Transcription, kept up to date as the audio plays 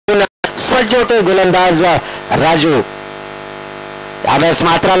सज्ज गोलंदाज राजू. यावेळेस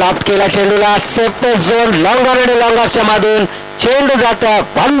मात्र लॉफ्ट केला चेंडूला safe zone long on long ऑफच्या माधून चेंडू जातो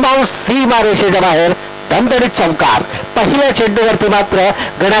वन बाउंस सीमा रेषेच्या बाहेर. दणदणीत चौकार. पहिल्या चेंडूवरती मात्र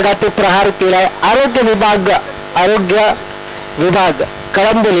गणाघाती प्रहार केलाय आरोग्य विभाग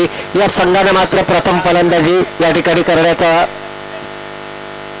कळंबोली या संघाने मात्र प्रथम फलंदाजी या ठिकाणी करण्याचा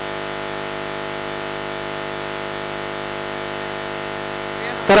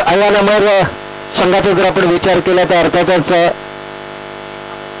तर अयान अमर संघाचा जर आपण विचार केला तर अर्थातच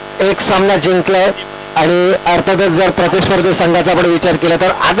एक सामना जिंकलाय आणि अर्थातच जर प्रतिस्पर्धी संघाचा आपण विचार केला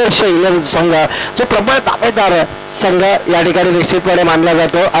तर आदर्श 11 संघ जो प्रबळ दावेदार संघ या ठिकाणी निश्चितपणे मानला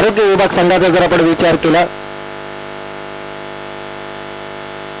जातो. आरोग्य विभाग संघाचा जर आपण विचार केला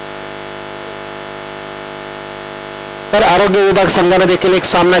तर आरोग्य विभाग संघाने देखील एक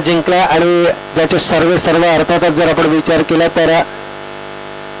सामना जिंकला आणि ज्याचे सर्व अर्थातच जर आपण विचार केला तर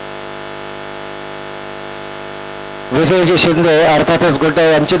विजयजी शिंदे अर्थातच गोटे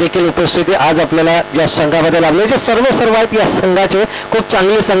यांची देखील उपस्थिती आज आपल्याला या संघामध्ये लाभली. जे सर्व आहेत या संघाचे खूप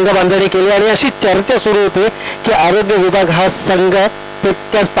चांगली संघ बांधणी केली आणि अशी चर्चा सुरू होती की आरोग्य विभाग हा संघ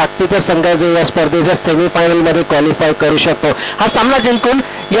तितक्याच ताकदीचा संघ जो या स्पर्धेच्या सेमीफायनल मध्ये क्वालिफाय करू शकतो. हा सामना जिंकून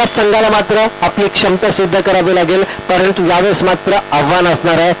या संघाला मात्र आपली क्षमता सिद्ध करावी लागेल. परंतु यावेळेस मात्र आव्हान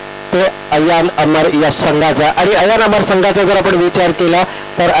असणार आहे ते अयान अमर या संघाचा. आणि अयान अमर संघाचा जर आपण विचार केला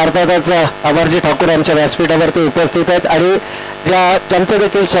तर अर्थातच अमरजी ठाकूर यांच्या व्यासपीठावरती उपस्थित आहेत आणि त्यांचं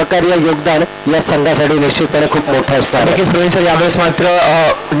देखील सहकार्य योगदान या संघासाठी निश्चितपणे खूप मोठं असतं. नक्कीच प्रवीण सर, यावेळेस मात्र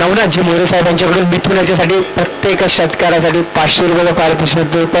नवनाथजी मोरे साहेब यांच्याकडून मिथून याच्यासाठी प्रत्येक षटकारासाठी 500 रुपयाचा पारितोषिक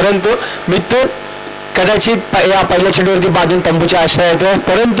होतो. परंतु मिथून कदाचित या पहिल्या चेंडूवरती बाजून तंबूच्या आश्रय येतो.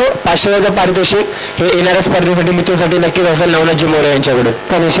 परंतु 500 रुपयाचं पारितोषिक हे येणाऱ्या स्पर्धेसाठी मिथूनसाठी नक्कीच असेल नवनाथजी मोरे यांच्याकडून.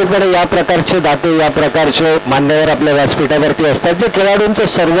 तर निश्चितपणे या प्रकारचे दाते या प्रकारचे मान्यवर आपल्या व्यासपीठावरती असतात जे खेळाडूंचे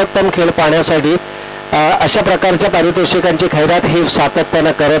सर्वोत्तम खेळ पाहण्यासाठी अशा प्रकारच्या पारितोषिकांची खैरात ही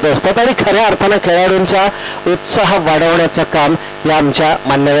सातत्यानं करत असतात आणि खऱ्या अर्थानं खेळाडूंचा उत्साह वाढवण्याचं काम या आमच्या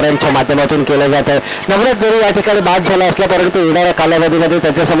मान्यवरांच्या माध्यमातून केलं जात आहे. नवरात जरी या ठिकाणी बाद झाला असला परंतु येणाऱ्या कालावधीमध्ये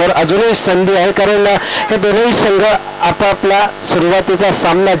त्याच्यासमोर अजूनही संधी आहे कारण हे दोन्ही संघ आपापला सुरुवातीचा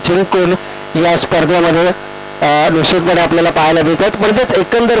सामना जिंकून या स्पर्धेमध्ये निश्चितपणे आपल्याला पाहायला मिळतात. म्हणजेच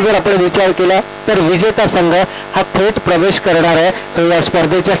एकंदर जर आपण विचार केला तर विजेता संघ हा थेट प्रवेश करणार आहे तो या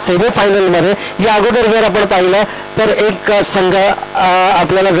स्पर्धेच्या सेमीफायनलमध्ये. या अगोदर जर आपण पाहिलं तर एक संघ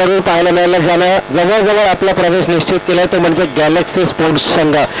आपल्याला जरूर पाहायला मिळाला ज्यानं जवळजवळ आपला प्रवेश निश्चित केलाय तो म्हणजे गॅलेक्सी स्पोर्ट्स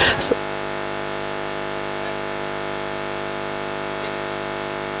संघ.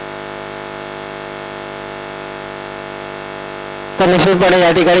 तर निश्चितपणे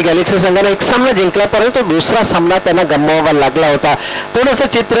या ठिकाणी गॅलेक्सी संघाने एक सामना जिंकला परंतु दुसरा सामना त्यांना गमवावा लागला होता. थोडंसं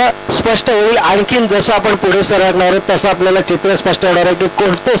चित्र स्पष्ट होईल आणखीन जसं आपण पुढे सरकणार आहोत तसं आपल्याला चित्र स्पष्ट होणार आहे की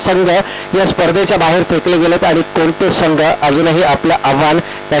कोणते संघ या स्पर्धेच्या बाहेर फेकले गेलेत आणि कोणते संघ अजूनही आपलं आव्हान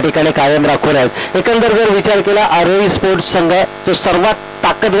या ठिकाणी कायम राखून आहेत. एकंदर जर विचार केला आरोही स्पोर्ट्स संघ जो सर्वात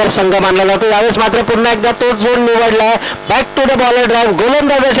ताकदवर संघ मानला जातो. यावेळेस मात्र पुन्हा एकदा तोच zone निवडलाय. Back to the bowler drive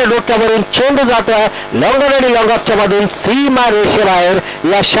गोलंदाजाच्या डोक्यावरून चेंडू जातोय लॉंग ऑन आणि लॉंग ऑफच्या मधून सीमा रेषेबाहेर.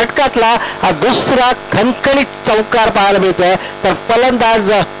 या षटकातला हा दुसरा खणखणीत चौकार पाहायला मिळतोय तर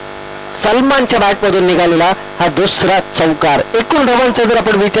फलंदाज सलमानच्या बॅटमधून निघालेला हा दुसरा चौकार. एकूण धावांचा जर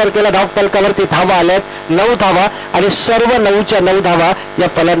आपण विचार केला धाव फलकावरती धावा आल्यात 9 धावा आणि सर्व 9च्या 9 धावा या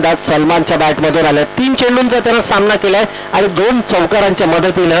फलंदाज सलमानच्या बॅटमधून आल्या. 3 चेंडूंचा त्यानं सामना केलाय आणि 2 चौकारांच्या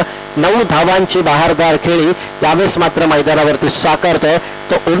मदतीनं 9 धावांची बहारदार खेळी यावेळेस मात्र मैदानावरती साकारतोय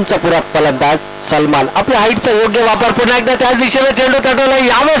तो उंचपुरा फलंदाज सलमान. आपल्या हाईटचा योग्य वापर पुन्हा एकदा त्याच दिशेने चेंडू तटवला.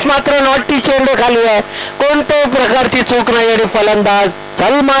 यावेळेस मात्र नॉटी चेंडू खाली आहे. कोणत्याही प्रकारची चूक नाही आणि फलंदाज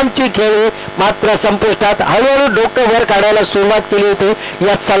सलमानची खेळी मात्र संपुष्टात. हळूहळू डोकं वर काढायला सुरुवात केली होती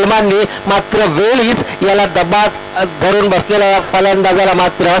या सलमानने मात्र वेळीच याला दबात धरून बसलेल्या फलंदाजाला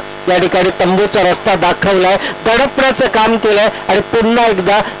मात्र या ठिकाणी तंबूचा रस्ता दाखवलाय दडपण्याचं काम केलंय आणि पुन्हा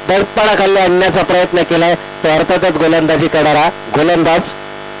एकदा दडपणाखाली आणण्याचा प्रयत्न केलाय. तो अर्थातच गोलंदाजी करणारा गोलंदाज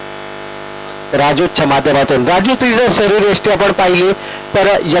राजूच्या माध्यमातून. राजूची जर शरीरयष्टी आपण पाहिली तर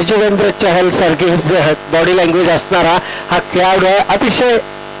यजुवेंद्र चहल सारखी बॉडी लँग्वेज असणारा हा खेळाडू आहे. अतिशय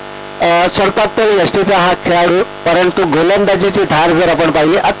स्वल्पात्तर यष्टीचा हा खेळाडू परंतु गोलंदाजीची धार जर आपण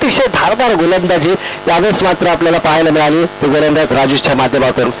पाहिली अतिशय धारदार गोलंदाजी यावेळेस मात्र आपल्याला पाहायला मिळाली ती गोलंदाज राजूच्या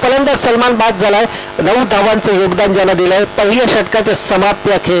माध्यमातून. फलंदाज सलमान बाद झालाय. 9 धावांचं योगदान ज्यानं दिलंय. पहिल्या षटकाच्या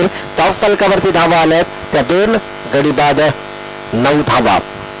समाप्ती अखेर धाव फलकावरती धावा आल्यात त्या 2 गडी बाद 9 धावा.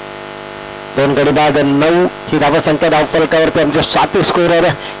 2 गडी बाद 9 ही धावसंख्या धावफलकावरती आमचे 7 स्कोरर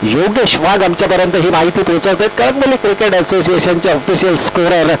योगेश वाघ आमच्यापर्यंत ही माहिती पोहोचवत आहेत. कळंबोली क्रिकेट असोसिएशनचे ऑफिशियल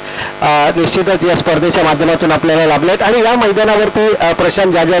स्कोरर निश्चितच या स्पर्धेच्या माध्यमातून आपल्याला लाभले आहेत. आणि या मैदानावरती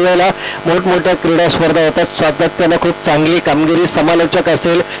प्रशांत ज्या वेळेला मोठमोठ्या क्रीडा स्पर्धा होतात सातत्यानं खूप चांगली कामगिरी, समालोचक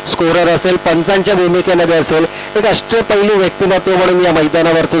असेल, स्कोरर असेल, पंचांच्या भूमिकेमध्ये असेल, एक अष्टपैलू व्यक्तिमत्व म्हणून या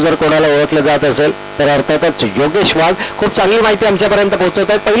मैदानावरती जर कोणाला ओळखलं जात असेल तर अर्थातच योगेश वाघ खूप चांगली माहिती आमच्यापर्यंत पोहोचवत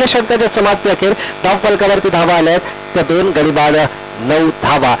आहेत. पहिल्या षटकाच्या समाप्ती अखेर धावफलकावरती धावा आल्या आहेत त्या 2 गडी बाद 9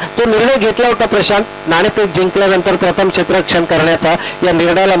 धावा. तो निर्णय घेतला होता प्रशांत नाणेफेक जिंकल्यानंतर प्रथम क्षेत्ररक्षण करण्याचा. या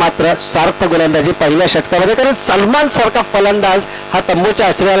निर्णयाला मात्र सार्थ गोलंदाजी पहिल्या षटकामध्ये, कारण सलमान सारखा फलंदाज हा तंबूच्या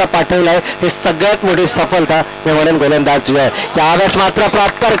आश्रयाला पाठवलाय हे सगळ्यात मोठी सफलता मी म्हणेन गोलंदाज आहे. यावेळेस मात्र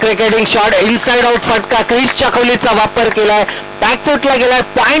proper cricketing shot, inside out फटका, क्रिसच्या खोलीचा वापर केलाय, बॅकफुटला गेलाय,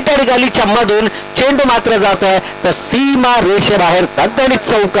 पॉइंट आणि गालीच्या मधून चेंडू मात्र जातोय तर सीमा रेषेबाहेर दणदणीत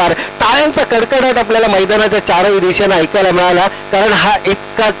चौकार. टाळ्यांचा कडकडाट आपल्याला मैदानाच्या चारही दिशेने ऐकायला मिळाला, कारण हा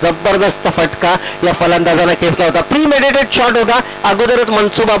इतका जबरदस्त फटका या फलंदाजाने खेचला होता. प्रीमेडिटेड शॉट होता, अगोदरच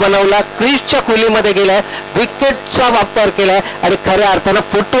मनसुबा बनवला, क्रीजच्या खोलीमध्ये गेलाय, विकेटचा वापर केलाय आणि खऱ्या अर्थानं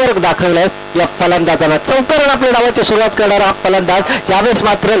फुटवर्क दाखवलाय या फलंदाजानं. चौकारण आपल्या डावाची सुरुवात करणारा हा फलंदाज यावेळेस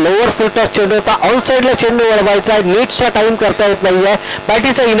मात्र लोअर फुलटॉस चेंडू होता, ऑन साईडला चेंडू वळवायचा आहे, नीटचा टाइम करता येत नाहीये,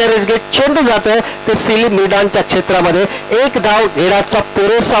 बॅटीचा इनर एज गेट चेंडू जातोय ते सिली मिडानच्या क्षेत्रामध्ये. एक धाव घेण्याचा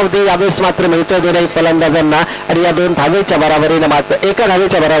पुरेसा अवधी यावेळेस मात्र मिळतोय दोन्ही फलंदाजांना आणि या 2 धावेच्या बराबरीने मात्र 1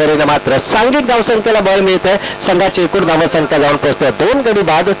 धावेच्या बराबरीने मात्र सांघिक धावसंख्येला बळ मिळतंय. संघाची एकूण धावसंख्या जाऊन पोहोचतोय 2 गडी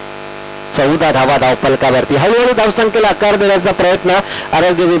बाद 14 धावा धावफलकावरती. हळूहळू धावसंख्येला आकार देण्याचा प्रयत्न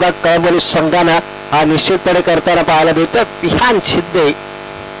आरोग्य विभाग कळंबोली संघानं हा निश्चितपणे करताना पाहायला मिळतं. विहान शिंदे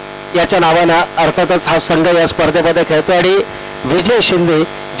याच्या नावानं अर्थातच हा संघ या स्पर्धेमध्ये खेळतो आणि विजय शिंदे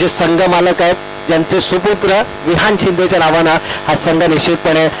जे संघ मालक आहेत ज्यांचे सुपुत्र विहान शिंदेच्या नावानं हा संघ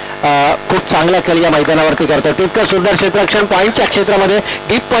निश्चितपणे खूप चांगला खेळ या मैदानावरती करतो. तितकं सुंदर क्षेत्ररक्षण पॉईंटच्या क्षेत्रामध्ये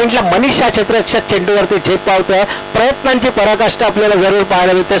डीप पॉईंटला मनीषा क्षेत्ररक्षक चेंडूवरती झेप पावतोय. प्रयत्नांची पराकाष्ठा आपल्याला जरूर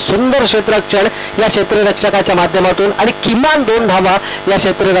पाहायला मिळते. सुंदर क्षेत्ररक्षण या क्षेत्ररक्षकाच्या माध्यमातून आणि किमान 2 धावा या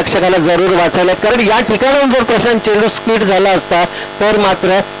क्षेत्ररक्षकाला जरूर वाचायला, कारण या ठिकाणाहून जर प्रशांत चेंडू स्पीड झाला असता तर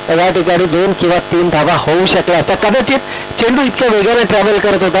मात्र या ठिकाणी 2 किंवा 3 धावा होऊ शकल्या असता. कदाचित चेंडू इतक्या वेगाने ट्रॅव्हल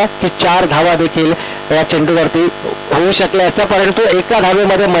करत होता की 4 धावा देखील या चेंडूवरती होऊ शकल्या असत्या, परंतु एका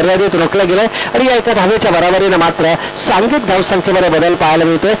धावेमध्ये मर्यादित रोखलं गेलंय आणि या एका धावेच्या बराबरीने मात्र सांघिक धावसंख्येमध्ये बदल पाहायला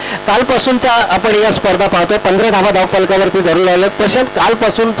मिळतोय. कालपासूनचा आपण या स्पर्धा पाहतोय, 15 धावा धावफलकावरती जरूर आल्या. तसेच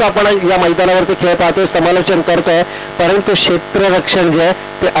कालपासूनचा आपण या मैदानावरती खेळ पाहतोय, समालोचन करतोय, परंतु क्षेत्ररक्षण जे आहे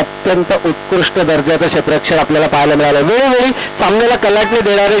ते अत्यंत उत्कृष्ट दर्जाचं क्षेत्ररक्षण आपल्याला पाहायला मिळालं. वेळोवेळी सामन्याला कलाटणी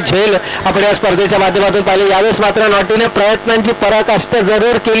देणारे झेल आपण या स्पर्धेच्या माध्यमातून पाहिले. यावेळेस मात्र नॉटीने प्रयत्नांची पराकाष्ठा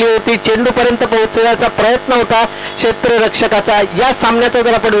जरूर केली होती, चेंडूपर्यंत पोहोचण्याचा प्रयत्न होता क्षेत्ररक्षकाचा. या सामन्याचा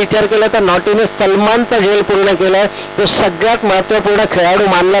जर आपण विचार केला तर नॉटीने सलमानचा झेल पूर्ण केलाय, तो सगळ्यात महत्वपूर्ण खेळाडू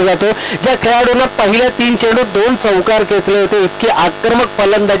मानला जातो. ज्या खेळाडूंना पहिल्या 3 चेंडू 2 चौकार खेचले होते, इतकी आक्रमक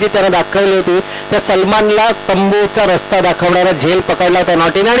फलंदाजी त्याने दाखवली होती, त्या सलमानला तंबूचा रस्ता दाखवणारा झेल पकडला होता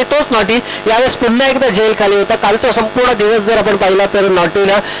नॉटीने आणि तोच नॉटी यावेळेस पुन्हा एकदा झेल खाली होता. कालचा संपूर्ण दिवस जर आपण पाहिला तर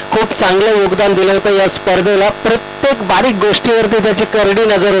नॉटीनं खूप चांगलं योगदान दिलं होतं या स्पर्धेला. प्रत्येक बारीक गोष्टीवरती त्याची करडी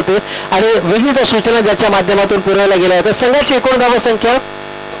नजर होती आणि विविध सूचना ज्याच्या माध्यमातून पुरवल्या गेल्या होत्या. संघाची एकूण धावसंख्या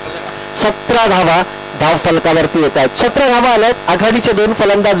 17 धावा धावफलकावरती येत आहेत. 17 धावा आल्यात, आघाडीचे 2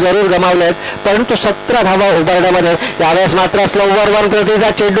 फलंदाज जरूर गमावले आहेत, परंतु 17 धावा उभारण्यामध्ये यावेळेस मात्र स्लोवर 1 प्रतीचा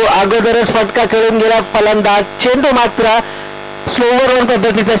चेंडू अगोदरच फटका खेळून गेला फलंदाज. चेंडू मात्र स्लोवर 1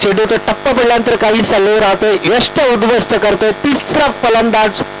 पद्धतीचा चेंडू तो टप्पा पडल्यानंतर काही सल्लो राहतोय, यष्ट उद्ध्वस्त करतोय. तिसरा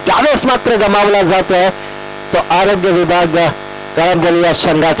फलंदाज यावेळेस मात्र गमावला जातोय, तो आरोग्य विभाग कळंबोली या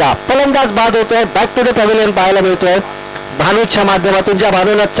संघाचा. फलंदाज बाद होतोय, बॅक टू द पॅव्हिलियन पाहायला मिळतोय भानूच्या माध्यमातून, ज्या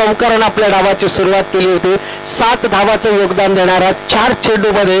भानूनं चौकारानं आपल्या डावाची सुरुवात केली होती. 7 धावाचं योगदान देणारा 4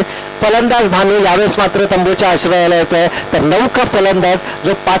 चेंडूमध्ये फलंदाज भानू यावेळेस मात्र तंबूच्या आश्रयाला येतोय. तर नौका फलंदाज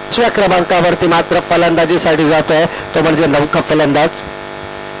जो 5व्या क्रमांकावरती मात्र फलंदाजीसाठी जातोय तो म्हणजे नौका फलंदाज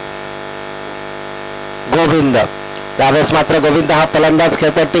गोविंद. यावेळेस मात्र गोविंद हा फलंदाज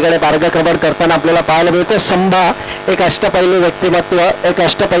खेळपट्टीकडे मार्गक्रमण करताना आपल्याला पाहायला मिळते. संभा एक अष्टपैलू व्यक्तिमत्व, एक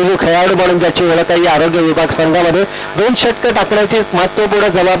अष्टपैलू खेळाडू म्हणून ज्याची ओळख आहे आरोग्य विभाग संघामध्ये. 2 षटकं टाकण्याची महत्वपूर्ण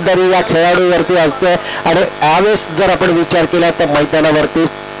जबाबदारी या खेळाडूवरती असते आणि यावेळेस जर आपण विचार केला तर मैदानावरती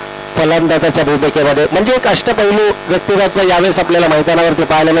फलंदाजाच्या भूमिकेमध्ये म्हणजे एक अष्टपैलू व्यक्तिमत्व यावेळेस आपल्याला मैदानावरती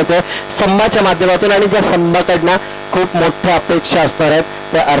पाहायला मिळते संभाच्या माध्यमातून. आणि ज्या संभाकडनं खूप मोठ्या अपेक्षा असणार आहेत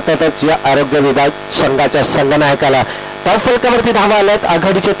त्या अर्थातच या आरोग्य विभाग संघाच्या संघनायकाला धावफलकावरती धावा आल्यात.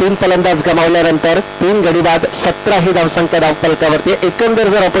 आघाडीचे 3 फलंदाज गमावल्यानंतर 3 गडी बाद 17 ही धावसंख्या धावफलकावरती. एकंदर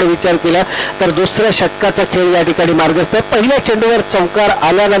जर आपण विचार केला तर दुसऱ्या षटकाचा खेळ या ठिकाणी मार्गस्थ. पहिल्या चेंडूवर चौकार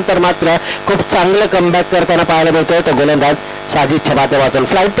आल्यानंतर मात्र खूप चांगलं कमबॅक करताना पाहायला मिळतोय तो गोलंदाज साजिदच्या माध्यमातून.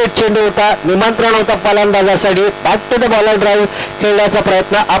 फ्लाइटेड चेंडू होता, निमंत्रण होता फलंदाजासाठी. Back to the bowler drive खेळण्याचा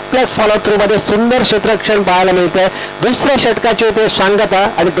प्रयत्न, आपल्याच फॉलो थ्रू मध्ये सुंदर क्षेत्ररक्षण पाहायला मिळतंय. दुसऱ्या षटकाची होते सांगता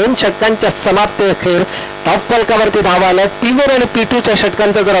आणि 2 षटकांच्या समाप्ती खेळ धावफलकावरती धावा आल्या. P1 आणि P2च्या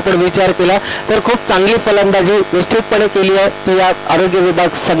षटकांचा जर आपण विचार केला तर खूप चांगली फलंदाजी निश्चितपणे केली आहे ती या आरोग्य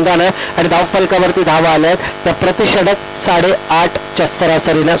विभाग संघानं आणि धावफलकावरती धावा आल्या त्या प्रतिषटक 8.5च्या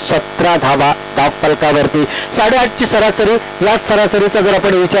सरासरीनं 17 धावा धावफलकावरती. 8.5ची सरासरी. याच सरासरीचा जर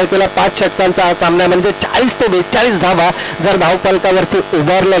आपण विचार केला 5 षटकांचा हा सामना म्हणजे 40 ते 42 धावा जर धावफलकावरती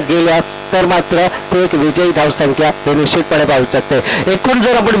उभारल्या गेल्या तर मात्र तो एक विजयी धावसंख्या हे निश्चितपणे पाहू शकते. एकूण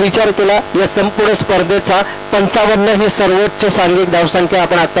जर आपण विचार केला या संपूर्ण स्पर्धेचा 55 ही सर्वोच्च सांघिक धावसंख्या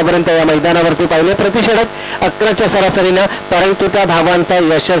आपण आतापर्यंत या मैदानावरती पाहिली. प्रतिषटक 11च्या सरासरीनं, परंतु त्या धावांचा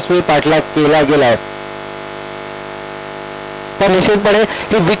यशस्वी पाठलाग केला गेलाय. तर निश्चितपणे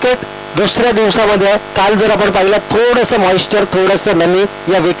ही विकेट दुसऱ्या दिवसामध्ये काल जर आपण पाहिलं थोडंसं मॉइश्चर थोडंसं नमी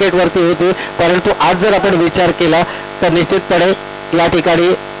या विकेटवरती होती, परंतु आज जर आपण विचार केला तर निश्चितपणे या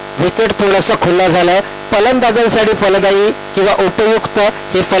ठिकाणी विकेट थोडासा खुला झालाय. फलंदाजांसाठी फलदायी किंवा उपयुक्त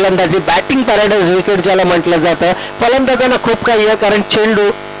हे फलंदाजी बॅटिंग पॅराडाईज विकेट ज्याला म्हटलं जातं. फलंदाजांना खूप काही आहे कारण चेंडू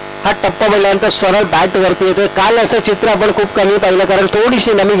हा टप्पा पडल्यानंतर सरळ बॅट वरती येतोय. काल असं चित्र आपण खूप कमी पाहिलं कारण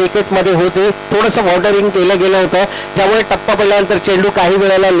थोडीशी नमी विकेटमध्ये होती, थोडंसं वॉटरिंग केलं गेलं होतं ज्यामुळे टप्पा पडल्यानंतर चेंडू काही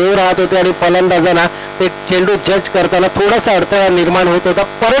वेळेला लो राहत होते आणि फलंदाजांना ते चेंडू जज करताना थोडासा अडथळा निर्माण होत होता.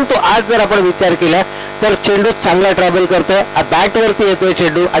 परंतु आज जर आपण विचार केला तर चेंडू चांगला ट्रॅव्हल करतोय, बॅटवरती येतोय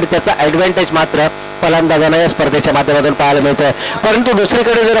चेंडू आणि त्याचा ऍडव्हान्टेज मात्र फलंदाजांना या स्पर्धेच्या माध्यमातून पाहायला मिळतोय. परंतु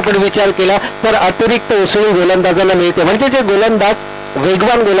दुसरीकडे जर आपण विचार केला तर अतिरिक्त उसळी गोलंदाजांना मिळते. म्हणजे जे गोलंदाज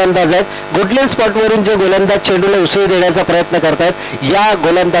वेगवान गोलंदाज आहेत, गुडलँड स्पॉटवरून जे गोलंदाज चेंडूला उसळी देण्याचा प्रयत्न करतायत या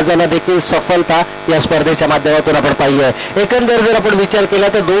गोलंदाजांना देखील सफलता या स्पर्धेच्या माध्यमातून आपण पाहिली आहे. एकंदर जर आपण विचार केला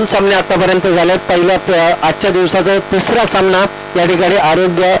तर 2 सामने आतापर्यंत झालेत. पहिला आजच्या दिवसाचा 3रा सामना या ठिकाणी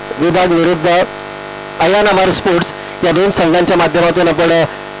आरोग्य विभाग विरुद्ध अयान अमर स्पोर्ट्स या 2 संघांच्या माध्यमातून आपण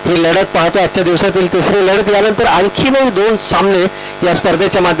ही लढत पाहतो. आजच्या दिवसातील 3री लढत. यानंतर आणखीनही 2 सामने या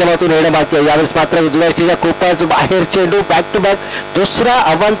स्पर्धेच्या माध्यमातून येणं बाकी आहे. यावेळेस मात्र उजव्याच्या खूपच बाहेर चेंडू बॅक टू बॅक दुसरा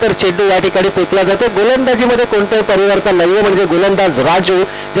अवांतर चेंडू या ठिकाणी फेकला जातो. गोलंदाजीमध्ये कोणतंही परिवर्तन नाहीये. म्हणजे गोलंदाज राजू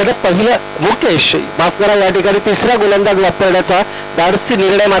ज्यानं पहिलं मुकेश माफ करा या ठिकाणी 3रा गोलंदाज वापरण्याचा धाडसी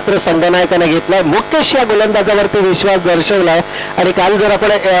निर्णय मात्र संघनायकाने घेतलाय. मुकेश या गोलंदाजावरती विश्वास दर्शवलाय आणि काल जर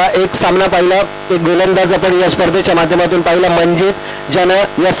आपण एक सामना पाहिला एक गोलंदाज आपण या स्पर्धेच्या माध्यमातून पाहिला मंजित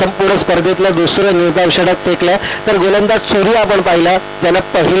ज्यानं या संपूर्ण स्पर्धेतलं 2रं निर्धाव षटक फेकलं. तर गोलंदाज सूर्य आपण पाहिला ज्यानं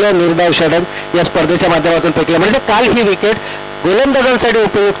पहिलं निर्धाव षटक या स्पर्धेच्या माध्यमातून फेकलं. म्हणजे काल ही विकेट गोलंदाजांसाठी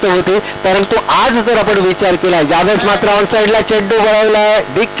उपयुक्त होती. परंतु आज जर आपण विचार केला यावेळेस मात्र ऑन साईडला चेंडू वळवलाय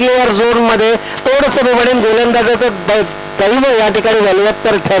डिक्लेअर झोन मध्ये. थोडंसं मी म्हणेन गोलंदाजाचं दैव या ठिकाणी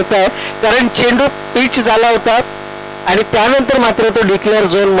बलवत्तर ठरत आहे कारण चेंडू पिच झाला होता आणि त्यानंतर मात्र तो डिक्लेअर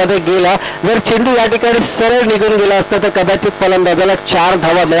झोन मध्ये गेला. जर चेंडू या ठिकाणी सरळ निघून गेला असता तर कदाचित फलंदाजाला 4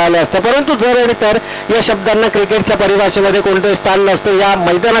 धावा मिळाल्या असत्या. परंतु जर आणि तर या शब्दांना क्रिकेटच्या परिभाषेमध्ये कोणते स्थान नसतं. या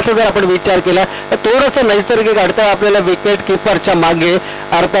मैदानाचा जर आपण विचार केला तर थोडंसं नैसर्गिक अडथळा आपल्याला विकेट किपरच्या मागे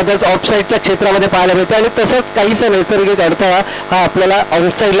अर्थातच ऑफसाईडच्या क्षेत्रामध्ये पाहायला मिळते आणि तसंच काहीसा नैसर्गिक अडथळा हा आपल्याला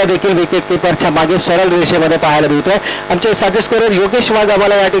ऑफसाईडला देखील विकेट किपरच्या मागे सरळ रेषेमध्ये पाहायला मिळतोय. आमचे साजेस्कोरर योगेश वाघ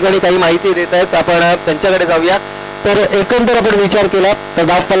आम्हाला या ठिकाणी काही माहिती देत आहेत. आपण त्यांच्याकडे जाऊया. तर एकंदर आपण विचार केला तर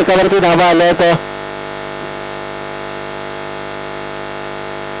धावफलकावरती धावा आल्या तर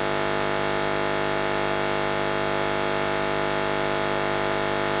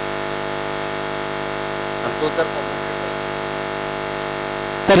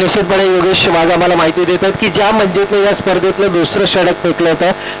निश्चितपणे योगेश वाघ आम्हाला माहिती देतात की ज्या मंजितने या स्पर्धेतलं 2रं षटक फेकलं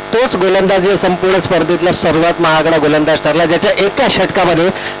होतं तोच गोलंदाज या संपूर्ण स्पर्धेतला सर्वात महागडा गोलंदाज ठरला ज्याच्या एका षटकामध्ये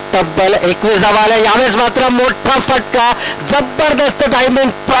तब्बल 21 धावा आल्या. यावेळेस मात्र मोठा फटका जबरदस्त टायमिंग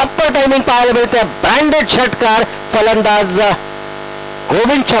प्रॉपर टायमिंग पाहायला मिळते. ब्रँडेड षटकार फलंदाज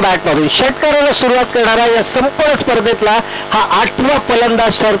गोविंदच्या बॅटमधून षटकाराला सुरुवात करणारा या संपूर्ण स्पर्धेतला हा 8वा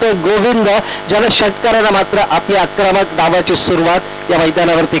फलंदाज ठरतोय गोविंद ज्यानं षटकारानं मात्र आपली आक्रमक धावाची सुरुवात या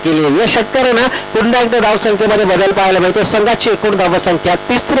मैदानावरती केली आहे. या षटकारानं पुन्हा एकदा धावसंख्येमध्ये बदल पाहायला मिळतो. संघाची एकूण धावसंख्या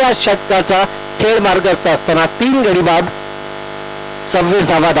 3ऱ्या षटकाचा खेळ मार्गस्थ असताना 3 गडी बाद 26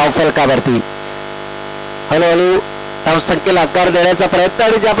 धावा धावफलकावरती. हळूहळू धावसंख्येला आकार देण्याचा प्रयत्न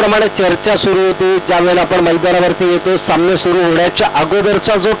आणि ज्याप्रमाणे चर्चा सुरू होती ज्या वेळेला आपण मैदानावरती येतो सामने सुरू होण्याच्या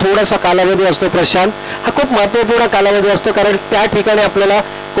अगोदरचा जो थोडासा कालावधी असतो प्रशांत हा खूप महत्वपूर्ण कालावधी असतो कारण त्या ठिकाणी आपल्याला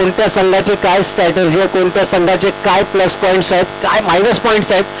कोणत्या संघाचे काय स्ट्रॅटर्जी आहे, कोणत्या संघाचे काय प्लस पॉईंट्स आहेत, काय मायनस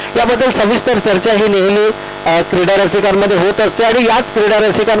पॉईंट्स आहेत, याबद्दल सविस्तर चर्चा ही नेहमी क्रीडा रसिकांमध्ये होत असते. आणि याच क्रीडा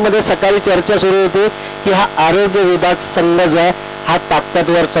रसिकांमध्ये सकाळी चर्चा सुरू होती की हा आरोग्य विभाग संघ जो आहे हा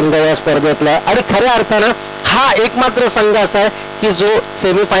ताकदवर संघ या स्पर्धेतला, आणि खऱ्या अर्थानं हा एकमात्र संघ असा आहे की जो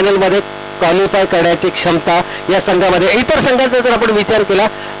सेमीफायनलमध्ये क्वालिफाय करण्याची क्षमता या संघामध्ये. इतर संघाचा जर आपण विचार केला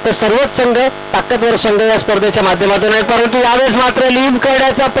तर सर्वच संघ ताकदवर संघ या स्पर्धेच्या माध्यमातून आहेत, परंतु यावेळेस मात्र लीड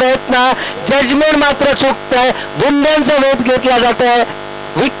करण्याचा प्रयत्न, जजमेंट मात्र चुकत आहे, बुंद्यांचा वेध घेतला जात आहे.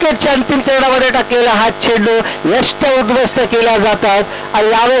 विकेटच्या अंतिम चरणामध्ये टाकलेला हा चेंडू यष्ट उद्ध्वस्त केला जातात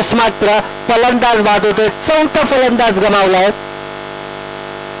आणि यावेळेस मात्र फलंदाज बाद होतोय. चौथा फलंदाज गमावलाय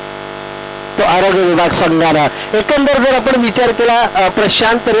तो आरोग्य विभाग संघानं. एकंदर जर आपण विचार केला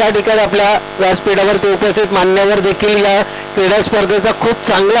प्रशांत, तर या ठिकाणी आपल्या व्यासपीठावरती उपस्थित मान्यवर देखील या क्रीडा स्पर्धेचा खूप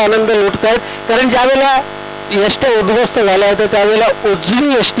चांगला आनंद लुटत आहेत, कारण ज्यावेळेला यष्ट उद्ध्वस्त झाला होता त्यावेळेला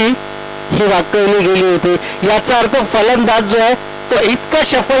उजवी यष्टी ही वाकवली गेली होती. याचा अर्थ फलंदाज जो आहे तो इतका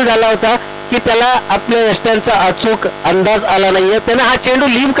सफल झाला होता की त्याला आपल्या यष्ट्यांचा अचूक अंदाज आला नाहीये. त्यानं हा चेंडू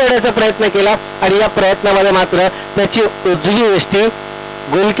लीव करण्याचा प्रयत्न केला आणि या प्रयत्नामध्ये मात्र त्याची उजवी यष्टी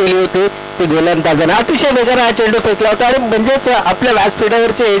गोल केली होती. ती गोलंदाजाने अतिशय वेगाने हा चेंडू फेकला होता. आणि म्हणजेच आपल्या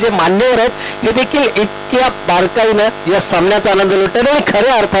व्यासपीठावरचे हे जे मान्यवर आहेत हे देखील इतक्या बारकाईनं या सामन्याचा आनंद लुटतात. आणि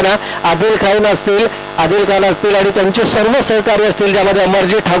खऱ्या अर्थानं आदिल खान असतील आणि त्यांचे सर्व सहकारी असतील, ज्यामध्ये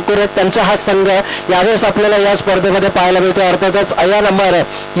अमरजी ठाकूर आहेत, त्यांचा हा संघ यावेळेस आपल्याला या स्पर्धेमध्ये पाहायला मिळतो. अर्थातच अयान अमर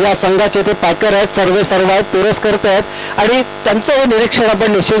या संघाचे ते पॅकर आहेत, सर्व आहेत, पुरस्कर्ते आहेत आणि त्यांचं हे निरीक्षण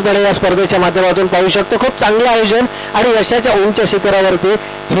आपण निश्चितपणे या स्पर्धेच्या माध्यमातून पाहू शकतो. खूप चांगलं आयोजन आणि यशाच्या उंच शिखरावरती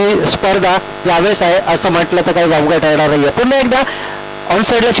ही स्पर्धा यावेळेस आहे असं म्हटलं तर काही वावगं ठरणार नाहीये. पुन्हा एकदा ऑन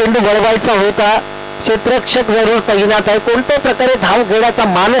साईडला चेंडू वळवायचा होता, क्षेत्ररक्षक जरूर तैनात आहे, कोणत्या प्रकारे धाव घेण्याचा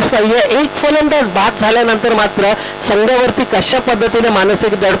मानस नाहीये. एक फलंदाज बाद झाल्यानंतर मात्र संघावरती कशा पद्धतीने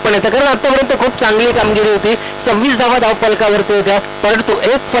मानसिक दडपण येतं, कारण आतापर्यंत खूप चांगली कामगिरी होती, 26 धावा धावफलकावरती होत्या, परंतु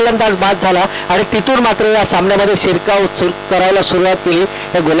एक फलंदाज बाद झाला आणि तिथून मात्र या सामन्यामध्ये शिरकाव करायला सुरुवात केली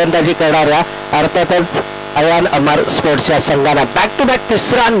या गोलंदाजी करणाऱ्या अर्थातच अयान अमर स्पोर्ट्सच्या संघाला. बॅक टू बॅक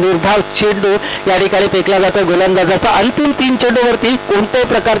तिसरा निर्धाव चेंडू या ठिकाणी फेकला जातो गोलंदाजाचा. अंतिम 3 चेंडूवरती कोणत्याही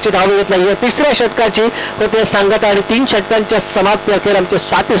प्रकारची धाव येत नाहीये. तिसऱ्या षटकाची होते सांगत आणि 3 षटकांच्या समाप्ती अखेर आमचे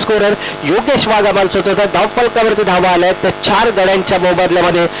 7 स्कोरर योगेश वाघ आम्हाला सुचवतात. धावफलकावरती धावा आल्या तर 4 गड्यांच्या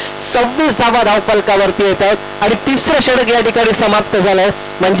मोबदल्यामध्ये 26 धावा धावफलकावरती येत आहेत आणि तिसरं षटक या ठिकाणी समाप्त झालंय.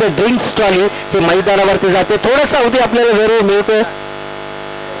 म्हणजे ड्रिंक्स ट्रॉली ही मैदानावरती जाते. थोडासा अवधी आपल्याला वेळ मिळतोय.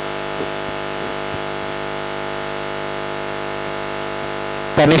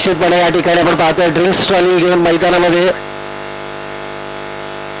 तर निश्चितपणे या ठिकाणी आपण पाहतोय ड्रिंक्स ट्रॉली घेऊन मैदानामध्ये,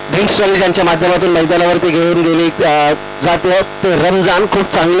 ड्रिंक्स ट्रॉली ज्यांच्या माध्यमातून मैदानावरती घेऊन गेली जाते ते रमजान,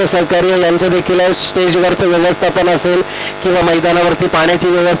 खूप चांगले सहकार्य यांचं देखील स्टेजवरचं व्यवस्थापन असेल किंवा मैदानावरती पाण्याची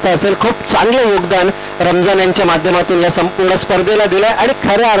व्यवस्था असेल, खूप चांगलं योगदान रमजान यांच्या माध्यमातून या संपूर्ण स्पर्धेला दिलंय. आणि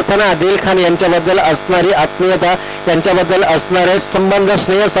खऱ्या अर्थानं आदिल खान यांच्याबद्दल असणारी आत्मीयता, यांच्याबद्दल असणारे संबंध,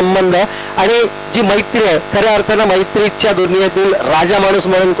 स्नेहसंबंध आणि जी मैत्री आहे, खऱ्या अर्थानं मैत्रीच्या दुनियेतील राजा माणूस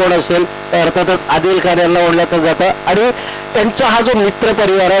म्हणून कोण असेल अर्थातच आदिल खान यांना ओळखलं जातं. आणि त्यांचा हा जो मित्र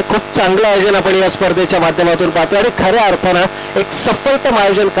परिवार आहे, खूप चांगलं आयोजन आपण या स्पर्धेच्या माध्यमातून पाहतो. आणि खऱ्या अर्थानं एक सफलतम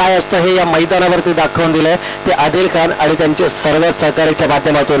आयोजन काय असतं हे या मैदानावरती दाखवून दिलंय ते आदिल खान आणि त्यांचे सर्व सहकार्याच्या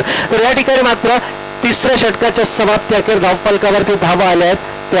माध्यमातून. तर या ठिकाणी मात्र तिसऱ्या षटकाच्या समाप्ती अखेर धावफलकावरती धावा आल्या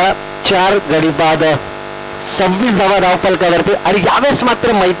आहेत त्या 4 गडी बाद 26 धावा धावफलकावरती. आणि यावेळेस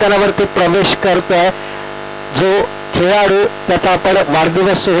मात्र मैदानावरती प्रवेश करतोय जो खेळाडू, त्याचा आपण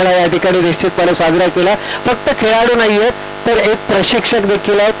वाढदिवस सोहळा या ठिकाणी निश्चितपणे साजरा केला. फक्त खेळाडू नाहीयेत तर एक प्रशिक्षक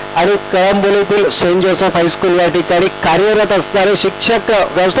देखील आहेत आणि कळंबोलीतील सेंट जोसेफ हायस्कूल या ठिकाणी कार्यरत असणारे शिक्षक,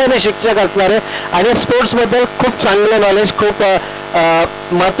 व्यवसायाने शिक्षक असणारे आणि स्पोर्ट्सबद्दल खूप चांगलं नॉलेज, खूप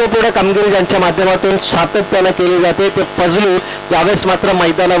महत्त्वपूर्ण कामगिरी ज्यांच्या माध्यमातून सातत्यानं केली जाते ते फजलू यावेळेस मात्र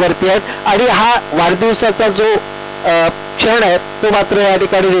मैदानावरती आहेत. आणि हा वाढदिवसाचा जो क्षण आहे तो मात्र या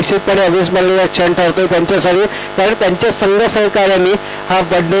ठिकाणी निश्चितपणे अविस्मरणीय क्षण ठरतोय त्यांच्यासाठी, कारण त्यांच्या संघ सहकार्यांनी हा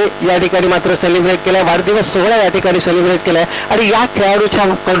बर्थडे या ठिकाणी मात्र सेलिब्रेट केलाय, वाढदिवस सोहळा या ठिकाणी सेलिब्रेट केलाय. आणि या खेळाडूच्या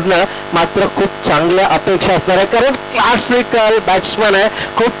कडनं मात्र खूप चांगल्या अपेक्षा असणार आहे, कारण क्लासिकल बॅट्समन आहे,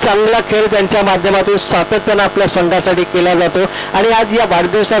 खूप चांगला खेळ त्यांच्या माध्यमातून सातत्यानं आपल्या संघासाठी केला जातो. आणि आज या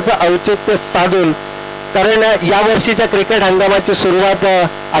वाढदिवसाचं औचित्य साधून, कारण या वर्षीच्या क्रिकेट हंगामाची सुरुवात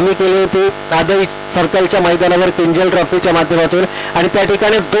आम्ही केली होती आदई सर्कलच्या मैदानावर किंजल ट्रॉफीच्या माध्यमातून आणि त्या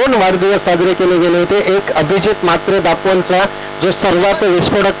ठिकाणी 2 वाढदिवस साजरे केले गेले होते. एक अभिजित मात्रे दापोलचा जो सर्वात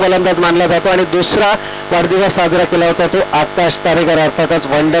विस्फोटक फलंदाज मानला जातो आणि दुसरा वाढदिवस साजरा केला होता तो आकाश तारेकर अर्थातच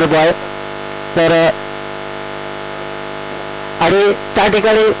वंडर बॉय. तर आणि त्या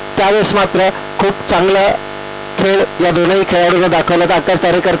ठिकाणी त्यावेळेस मात्र खूप चांगलं खेळ या दोनही खेळाडूंना दाखवला. तर आकाश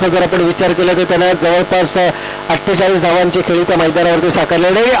तारेकरचा जर आपण विचार केला तर त्यांना जवळपास 48 धावांची खेळी त्या मैदानावरती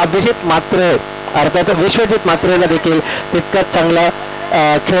साकारलेली आहे. अभिजित मात्रे अर्थात विश्वजित मात्रेला देखील तितकाच चांगला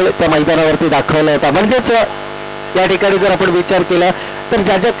खेळ त्या मैदानावरती दाखवला होता. म्हणजेच या ठिकाणी जर आपण विचार केला तर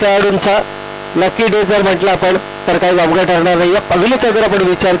ज्या ज्या खेळाडूंचा लकी डे जर म्हटलं आपण तर काही अवघड ठरणार नाही. या पगलीचा जर आपण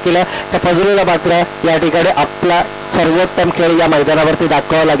विचार केला तर पगलीला मात्र या ठिकाणी आपला सर्वोत्तम खेळ या मैदानावरती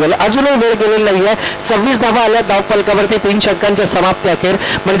दाखवावा लागेल. अजूनही वेळ गेलेला नाही आहे. 26 धावा आल्या धाव फलकावरती 3 षटकांच्या समाप्ती अखेर.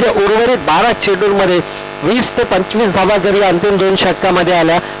 म्हणजे उर्वरित 12 चेंडूंमध्ये 20 ते 25 धावा जरी अंतिम 2 षटकामध्ये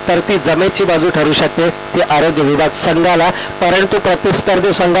आल्या तर ती जमेची बाजू ठरू शकते ती आरोग्य विभाग संघाला. परंतु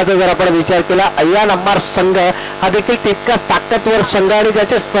प्रतिस्पर्धी संघाचा जर आपण विचार केला अय्यान अम्मार संघ हा देखील तितकाच ताकदवर संघ आणि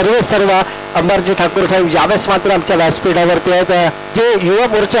ज्याचे सर्व अंबारजी ठाकूर साहेब यावेळेस मात्र आमच्या व्यासपीठावरती आहेत. जे युवा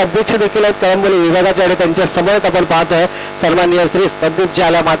मोर्चा अध्यक्ष देखील आहेत कळंबोली विभागाचे आणि त्यांच्या समवेत आपण पाहतोय सन्माननीय श्री संदीप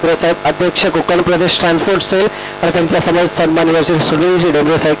जाला मात्रे साहेब अध्यक्ष कोकण प्रदेश ट्रान्सपोर्ट सेल आणि त्यांच्या समवेत सन्माननीय श्री सुनीलजी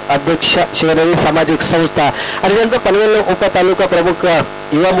डोंगरे साहेब अध्यक्ष शिवनेरी सामाजिक संस्था आणि त्यांचं पनवेल उपतालुका प्रमुख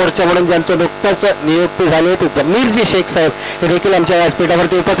युवा मोर्चा म्हणून ज्यांचं नुकतंच नियुक्ती झाली होती जमीरजी शेख साहेब हे देखील आमच्या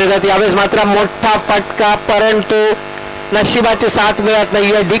व्यासपीठावरती उपस्थित आहेत. यावेळेस मात्र मोठा फटका परंतु नशिबाची साथ मिळत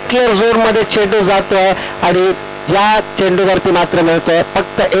नाहीये. डिक्लेअर झोन मध्ये चेंडू जातोय आणि या चेंडूवरती मात्र मिळतोय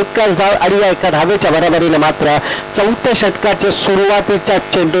फक्त एकच धाव आणि या एका धावेच्या बरोबरीने मात्र 4थ्या षटकाच्या सुरुवातीच्या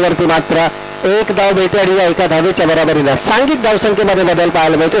चेंडूवरती मात्र एक धाव मिळते आणि या एका धावेच्या बरोबरीने सांघिक धावसंख्येमध्ये बदल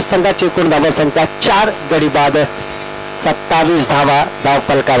पाहायला मिळतो. संघाची एकूण धावसंख्या 4 गडी बाद 27 धावा धाव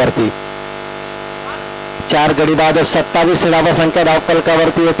फलकावरती 4 गडी बाद 27 धावा संख्या धाव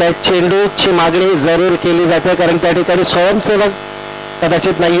फलकावरती येत आहे. चेंडूची मागणी जरूर केली जाते कारण त्या ठिकाणी स्वयंसेवक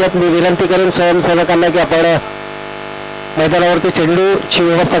कदाचित नाही आहेत. मी विनंती करेन स्वयंसेवकांना की आपण मैदानावरती चेंडूची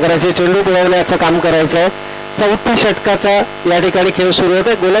व्यवस्था करायची चेंडू पुरवण्याचं काम करायचं आहे. 4थ्या षटकाचा या ठिकाणी खेळ सुरू होत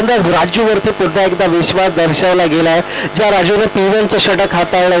आहे. गोलंदाज राजूवरती पुन्हा एकदा विश्वास दर्शवला गेलाय. ज्या राजूने P1चं षटक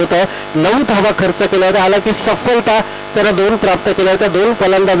हाताळलं होतं 9 धावा खर्च केला होता. हालाकी सफलता त्यानं 2 प्राप्त केल्या होत्या. 2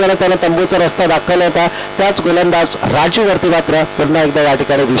 फलंदाजांना त्यानं तंबूचा रस्ता दाखवला होता. त्याच गोलंदाज राजूवरती मात्र पुन्हा एकदा या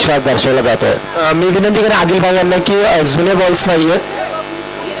ठिकाणी विश्वास दर्शवला जातोय. मी विनंती करेन आदिल भाई यांना की जुने बॉल्स नाहीये.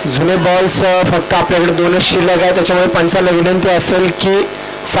 जुने बॉल्स फक्त आपल्याकडे 2च शिल्लक आहे. त्याच्यामुळे पंचांना विनंती असेल की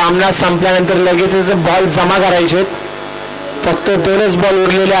सामना संपल्यानंतर लगेचच बॉल जमा करायचे. फक्त 2च बॉल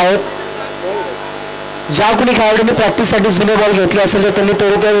उरलेले आहेत. ज्या कोणी खेळाडूंनी प्रॅक्टिससाठी जुने बॉल घेतले असेल तर त्यांनी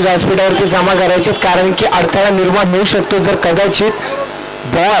त्वरित व्यासपीठावरती जमा करायचे कारण की अडथळा निर्माण होऊ शकतो जर कदाचित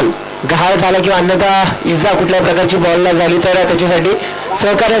बॉल घाळ झाला किंवा अन्यथा इजा कुठल्या प्रकारची बॉलला झाली तर त्याच्यासाठी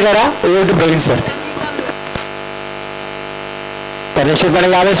सहकार्य करा. Over to brain sir. तर निश्चितपणे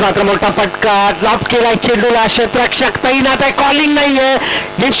यावेळेस मात्र मोठा फटका ड्रॉप केलाय चेंडूला क्षेत्ररक्षक तैनात आहे. कॉलिंग नाहीये.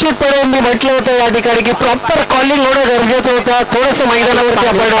 निश्चितपणे मी म्हटलं होतं या ठिकाणी की प्रॉपर कॉलिंग होणं गरजेचं होतं. थोडंसं मैदानावरती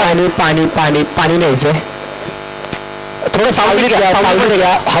आपण पाणी पाणी पाणी न्यायचंय. थोडं सावलीत घ्या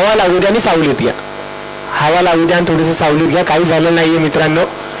हवा लागू द्या आणि सावलीत घ्या. हवा लागू द्या आणि थोडंसं सावलीत घ्या. काही झालं नाहीये मित्रांनो.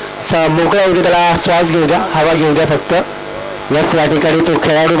 मोकळा होऊ द्या त्याला श्वास घेऊ द्या हवा घेऊ द्या फक्त. यस या ठिकाणी तो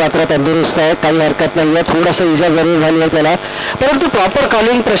खेळाडू मात्र तंदुरुस्त आहे काही हरकत नाही आहे. थोडंसं इजा जरूर झाली आहे त्याला परंतु प्रॉपर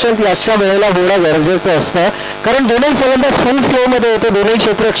कॉलिंग प्रशांत याच्या वेळेला होणं गरजेचं असतं कारण दोन्ही फलंदाज फुल फ्लोमध्ये होते. दोन्ही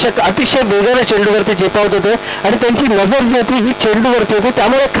क्षेत्ररक्षक अतिशय वेगाने चेंडूवरती झेपावत होते आणि त्यांची नजर जी होती ही चेंडूवरती होती.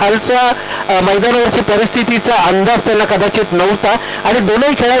 त्यामुळे खालच्या मैदानावरची परिस्थितीचा अंदाज त्यांना कदाचित नव्हता आणि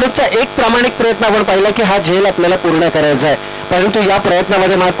दोन्ही खेळाडूंचा एक प्रामाणिक प्रयत्न आपण पाहिला की हा झेल आपल्याला पूर्ण करायचा आहे. परंतु या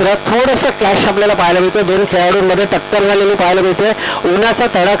प्रयत्नामध्ये मात्र थोडंसं क्लॅश आपल्याला पाहायला मिळतं. 2 खेळाडूंमध्ये टक्कर झालेली पाहायला मिळते. उन्हाचा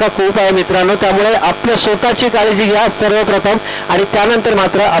तडाखा खूप आहे मित्रांनो त्यामुळे आपल्या स्वतःची काळजी घ्या सर्वप्रथम आणि त्यानंतर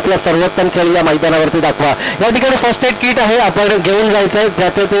मात्र आपला सर्वोत्तम खेळ या मैदानावरती दाखवा. या ठिकाणी फर्स्ट एड किट आहे आपण घेऊन जायचं आहे.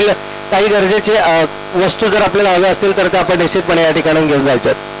 ज्याच्यातील काही गरजेचे वस्तू जर आपल्याला हव्या असतील तर ते आपण निश्चितपणे या ठिकाणी घेऊन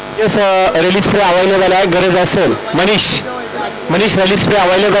जायचं. रिलीज स्प्रे अवेलेबल आहे. गरज असेल मनीष रिलीज स्प्रे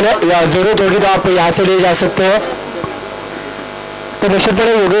अवेलेबल है. जरूरत होगी तो आप यहाँ से ले जा सकते हो. तर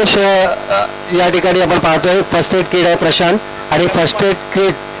निश्चितपणे योगेश या ठिकाणी आपण पाहतोय फर्स्ट एड किट आहे प्रशांत आणि फर्स्ट एड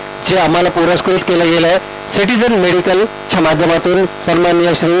किट जे आम्हाला पुरस्कृत केलं गेलं आहे सिटीजन मेडिकलच्या माध्यमातून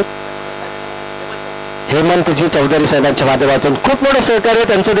सन्माननीय श्री हेमंतजी चौधरी साहेबांच्या माध्यमातून खूप मोठं सहकार्य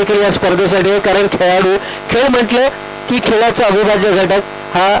त्यांचं देखील या स्पर्धेसाठी आहे कारण खेळ म्हटलं की खेळाचा अविभाज्य घटक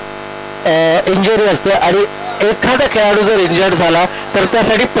हा इंजुरी असते आणि एखादा खेळाडू जर इंजर्ड झाला तर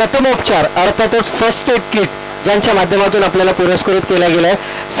त्यासाठी प्रथमोपचार अर्थातच फर्स्ट एड किट ज्यांच्या माध्यमातून आपल्याला पुरस्कृत केला गेलाय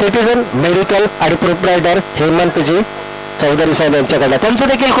सिटीजन मेडिकल आणि प्रोप्रायटर हेमंतजी चौधरी साहेब यांच्याकडनं. त्यांचे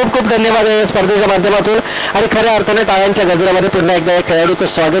देखील खूप खूप धन्यवाद आहे या स्पर्धेच्या माध्यमातून. आणि खऱ्या अर्थाने टाळ्यांच्या गजरामध्ये पुन्हा एकदा या खेळाडूचं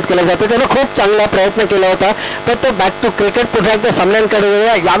स्वागत केलं जातं. त्यानं खूप चांगला प्रयत्न केला होता. तर तो बॅक टू क्रिकेट पुन्हा एकदा सामन्यांकडे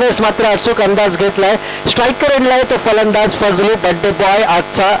वळूया. यावेळेस मात्र अचूक अंदाज घेतलाय. स्ट्रायकर एंडलाय तो फलंदाज फजलू बड्डे बॉय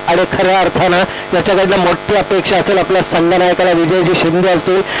आजचा. आणि खऱ्या अर्थानं याच्याकडनं मोठी अपेक्षा असेल आपल्या संघनायकाला विजयजी शिंदे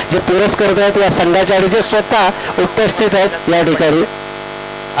असतील जे पुरस्कर्ते आहेत या संघाचे आणि जे स्वतः उपस्थित आहेत या ठिकाणी.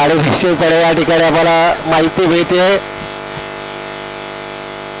 आणि निश्चितपणे या ठिकाणी आम्हाला माहिती मिळते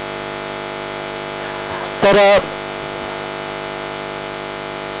तर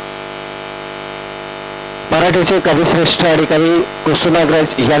मराठीचे कविश्रेष्ठ आणि कवी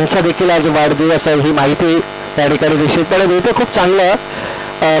कुसुमाग्रज यांचा देखील आज वाढदिवस आहे ही माहिती त्या ठिकाणी निश्चितपणे मिळते. खूप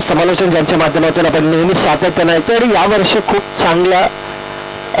चांगलं समालोचन ज्यांच्या माध्यमातून आपण नेहमी सातत्यानं ऐकतो आणि यावर्षी खूप चांगला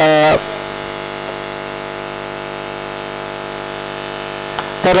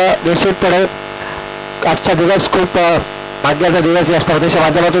तर निश्चितपणे आजचा दिवस खूप भाग्याचा दिवस या स्पर्धेच्या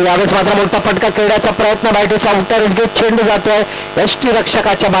माध्यमातून. यावेळेस मात्र मोठा फटका खेळण्याचा प्रयत्न बॅटीचा आउटर गेट चेंडू जातोय यष्टी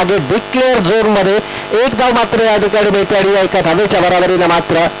रक्षकाच्या मागे डिक्लेअर झोन मध्ये. एक धाव मात्र या ठिकाणी मिळते आणि एका धावेच्या बरोबरीनं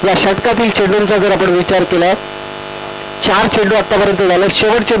मात्र या षटकातील चेंडूंचा जर आपण विचार केला 4 चेंडू आतापर्यंत झाले.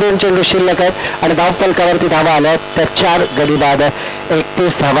 शेवटचे 2 चेंडू शिल्लक आहेत आणि धाव फलकावरती धावा आल्या त्या 4 गडी बाद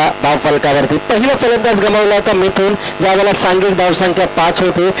 31 धावा धाव फलकावरती. पहिला फलंदाज गमावला होता मिथून ज्यावेळेला सांघिक धावसंख्या 5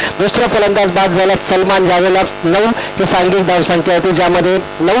 होती. दुसरा फलंदाज बाद झाला सलमान ज्यावेळेला 9 ही सांघिक धावसंख्या होती ज्यामध्ये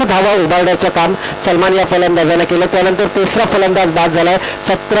 9 धावा उभारण्याचं काम सलमान या फलंदाजाने केलं. त्यानंतर तिसरा फलंदाज बाद झालाय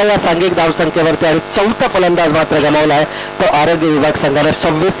 17 या सांघिक धावसंख्येवरती आणि चौथा फलंदाज मात्र गमावलाय तो आरोग्य विभाग संघाने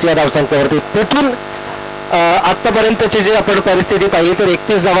 26 या धावसंख्येवरती. तिथून आतापर्यंतची जी आपण परिस्थिती पाहिली तर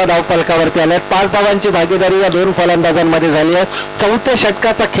 31 धावा धाव फलकावरती आल्या. 5 धावांची भागीदारी या 2 फलंदाजांमध्ये झाली आहे. चौथ्या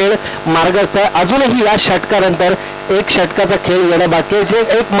षटकाचा खेळ मार्गस्थ आहे. अजूनही या षटकानंतर एक षटकाचा खेळ येणं बाकी आहे जे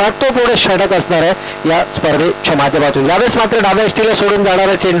एक महत्वपूर्ण षटक असणार आहे या स्पर्धेच्या माध्यमातून. यावेळेस मात्र डाव्या यष्टीला सोडून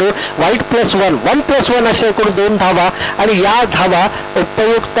जाणारा चेंडू वाईट +1 1+1 अशा एकूण 2 धावा आणि या धावा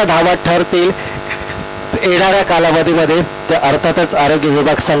उपयुक्त धावा ठरतील येणाऱ्या कालावधीमध्ये. ते अर्थातच आरोग्य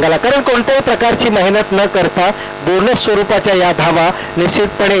विभाग संघाला कारण कोणत्याही प्रकारची मेहनत न करता बोनस स्वरूपाच्या या धावा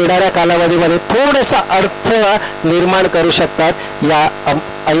निश्चितपणे येणाऱ्या कालावधीमध्ये थोडासा अर्थ निर्माण करू शकतात या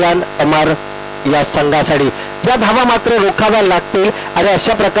अयान अमार या संघासाठी. या धावा मात्र रोखाव्या लागतील आणि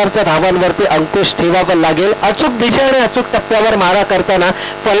अशा प्रकारच्या धावांवरती अंकुश ठेवावा लागेल. अचूक दिशा आणि अचूक टप्प्यावर मारा करताना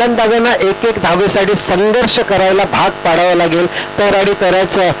फलंदाजांना एक एक धावेसाठी संघर्ष करायला भाग पाडावा लागेल. तर आणि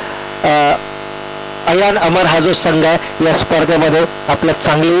तरच अयान अमर हा जो संघ आहे या स्पर्धेमध्ये आपलं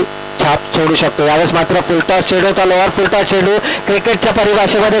चांगली छाप सोडू शकतो. यावेळेस मात्र फुलटॉस चेंडू होता लोअर फुलटॉस चेंडू क्रिकेटच्या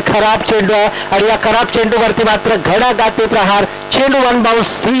परिभाषेमध्ये खराब चेंडू आहे आणि या खराब चेंडूवरती मात्र घडाघाती प्रहार चेंडू 1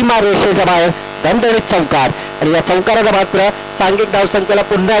 बाउंस सीमा रेषेच्या बाहेर दणदणीत चौकार आणि या चौकाराला मात्र सांघिक धावसंख्येला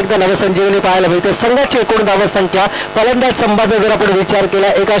पुन्हा एकदा नवसंजीवनी पाहायला मिळते. संघाची एकूण धावसंख्या फलंदाज संघाचा जर आपण विचार केला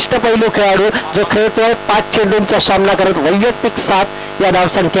एक अष्टपैलू खेळाडू जो खेळतोय 5 चेंडूंचा सामना करत वैयक्तिक 7 या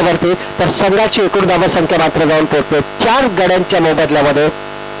धावसंख्येवरती तर संघाची एकूण धावसंख्या मात्र जाऊन पोहोचते 4 गड्यांच्या मोबदल्यामध्ये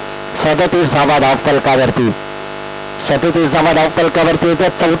 37 धावा धाव फलकावरती. 37 धावा धाव फलकावरती त्या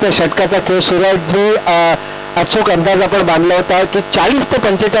चौथ्या षटकाचा खेळ सुरू आहे. जी अचूक अंदाज आपण बांधला होता की 40 ते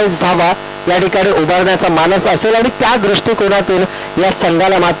 45 धावा या ठिकाणी उभारण्याचा मानस असेल आणि त्या दृष्टिकोनातून या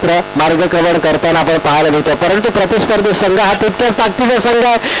संघाला मात्र मार्गक्रमण करताना आपण पाहायला मिळतो. परंतु प्रतिस्पर्धी संघ हा तितक्याच ताकदीचा संघ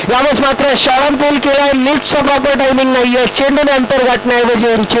आहे. यावेळेस मात्र शॉर्ट पूल केलाय. लिफ्टचा प्रॉपर टायमिंग नाहीये. चेंडूने अंतर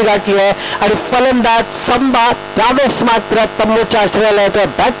गाठण्याऐवजी उंची गाठली आहे आणि फलंदाज संभा यावेळेस मात्र तंबूच्या आश्रयाला येतोय.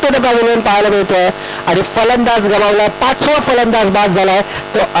 बॅक टू द पॅव्हिलियन पाहायला मिळतोय आणि फलंदाज गमावलाय. 5वा फलंदाज बाद झालाय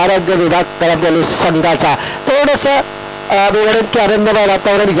तो आरोग्य विभाग कळंबोली संघाचा. थोडस विवरण की आनंदमय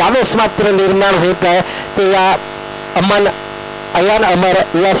वातावरण यावेळेस मात्र निर्माण होत आहे ते या अयान अमर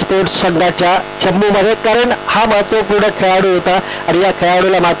या स्पोर्ट्स संघाच्या चंबूमध्ये कारण हा महत्वपूर्ण खेळाडू होता आणि या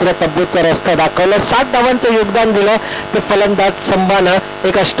खेळाडूला मात्र तब्बूचा रस्ता दाखवला. 7 धावांचं योगदान दिलं ते फलंदाज संभानं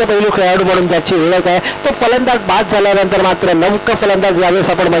एक अष्टपैलू खेळाडू म्हणून ज्याची ओळख आहे. तो फलंदाज बाद झाल्यानंतर मात्र 9 फलंदाज यावेळेस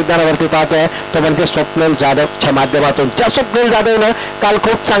आपण मैदानावरती पाहतोय तो म्हणजे स्वप्नील जाधवच्या माध्यमातून. ज्या स्वप्नील जाधवनं काल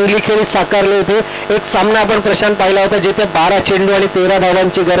खूप चांगली खेळी साकारली होती. एक सामना आपण प्रशांत पाहिला होता जिथे 12 चेंडू आणि 13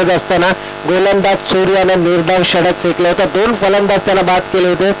 धावांची गरज असताना गोलंदाज सूर्यानं निर्धाव षटक फेकलं होतं. 2 फलंदाज त्यांना बाद केले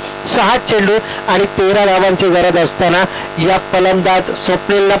होते. 6 चेंडू आणि 13 धावांची गरज असताना या फलंदाज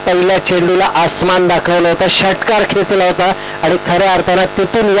स्वप्नीलला पहिल्या चेंडूला आसमान दाखवलं होतं. षटकार खेचला होता आणि खऱ्या अर्थानं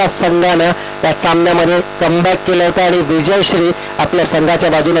तिथून या संघानं या सामन्यामध्ये कमबॅक केलं होतं आणि विजयश्री आपल्या संघाच्या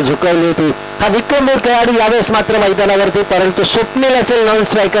बाजूने झुकवली होती. हा विक्रमवीर खेळाडू यावेळेस मात्र मैदानावरती परंतु स्वप्नील असेल नॉन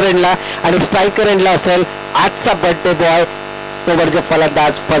स्ट्रायकर एंडला आणि स्ट्रायकर एंडला असेल आजचा बर्थडे बॉय तो म्हणजे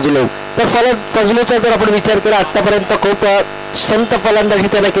फलंदाज फजलू. तर फजलूचा जर आपण विचार केला आतापर्यंत खूप संत फलंदाजी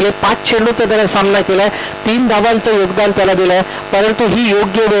त्याने केली, 5 चेंडूचा त्याने सामना केलाय, 3 धावांचं योगदान त्याला दिलंय. परंतु ही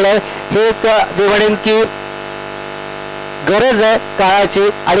योग्य वेळ आहे, हे एक निवडेन की गरज आहे काळाची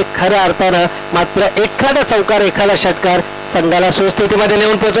आणि खऱ्या अर्थानं मात्र एखादा चौकार एखादा षटकार संघाला सुस्थितीमध्ये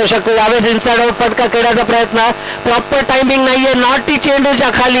नेऊन पोहोचवू शकतो. यावेळेस इनसाइड आउट फटका खेळण्याचा प्रयत्न, प्रॉपर टायमिंग नाहीये, नॉटी चेंडूच्या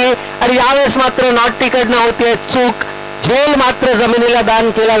खाली आणि यावेळेस मात्र नॉटीकडनं होते चूक. झेल मात्र जमिनीला दान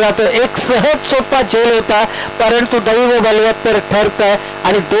केला जातो. एक सहज सोपा झेल होता, परंतु दैव बलवत्तर ठरतंय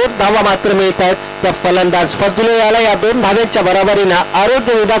आणि 2 धावा मात्र मिळत आहेत. त्या फलंदाज फजलू याला या 2 धावेच्या बरोबरीनं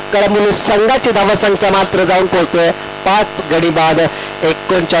आरोग्य विभाग कळंबोली संघाची धावसंख्या मात्र जाऊन पोहोचतोय 5 गडी बाद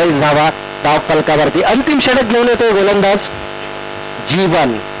 39 धावा धाव फलकावरती. अंतिम षटक घेऊन येतोय गोलंदाज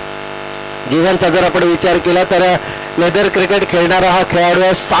जीवनचा जर आपण विचार केला तर लेदर क्रिकेट खेळणारा हा खेळाडू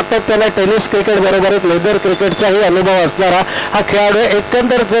आहे. सातत्याने टेनिस क्रिकेट बरोबरच लेदर क्रिकेटचाही अनुभव असणारा हा खेळाडू आहे.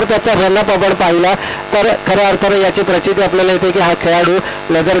 एकंदर जर त्याचा रनअप आपण पाहिला तर खऱ्या अर्थाने याची प्रचिती आपल्याला येते की हा खेळाडू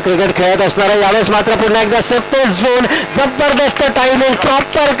लेदर क्रिकेट खेळत असणारा. यावेळेस मात्र पुन्हा एकदा सेफ्टी झोन, जबरदस्त टायमिंग,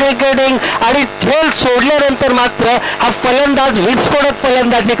 प्रॉपर क्रिकेटिंग आणि झेल सोडल्यानंतर मात्र हा फलंदाज विस्फोटक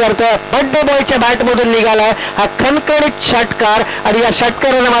फलंदाजी करतोय. बड्डे बॉयच्या बॅटमधून निघालाय हा खणखणीत षटकार आणि या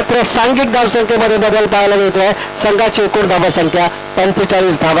षटकाराने मात्र सांघिक धावसंख्येमध्ये बदल पाहायला मिळतोय. संघाची एकूण धावसंख्या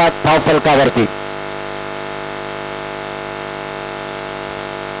 45 धावा धाव फलकावरती.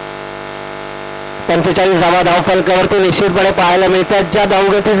 45 धावा धाव फलकावरती निश्चितपणे पाहायला मिळतात. ज्या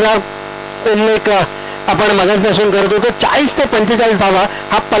धावगतीचा उल्लेख आपण मगापासून करतो तो 40 ते 45 धावा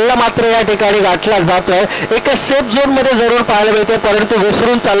हा पल्ला मात्र या ठिकाणी गाठला जातोय. एका सेफ झोन मध्ये जरूर पाहायला मिळतोय, परंतु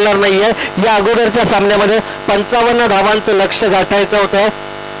विसरून चालणार नाहीये. या अगोदरच्या सामन्यामध्ये 55 धावांचं लक्ष गाठायचं होतं,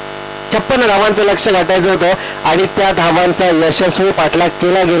 56 धावांचं लक्ष गाठायचं होतं आणि त्या धावांचा यशस्वी पाठलाग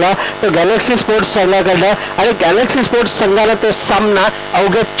केला गेला तो गॅलेक्सी स्पोर्ट्स संघाकडनं आणि गॅलेक्सी स्पोर्ट्स संघानं तो सामना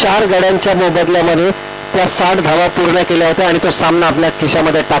अवघ्या 4 गड्यांच्या मोबदल्यामध्ये त्या 60 धावा पूर्ण केल्या होत्या आणि तो सामना आपल्या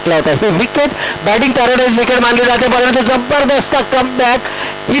खिशामध्ये टाकला होता. ही विकेट बॅटिंग पॅराडाईज विकेट मानली जाते, परंतु जबरदस्त कमबॅक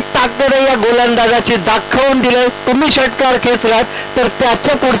ही ताकद या गोलंदाजाची दाखवून दिले. तुम्ही षटकार खेचलात तर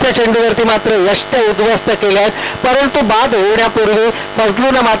त्याच्या पुढच्या चेंडूवरती मात्र यष्ट उद्ध्वस्त केल्यात, परंतु बाद होण्यापूर्वी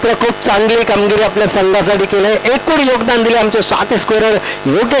फजलूनं मात्र खूप चांगली कामगिरी आपल्या संघासाठी केली. एकूण योगदान दिले आमचे 7 स्कोरर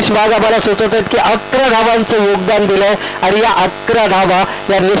योगेश वाघ आम्हाला सुचवत आहेत की 11 धावांचं योगदान दिलंय आणि या 11 धावा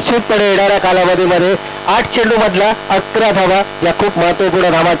या निश्चितपणे येणाऱ्या कालावधीमध्ये 8 चेंडू मधला 11 धावा या खूप महत्वपूर्ण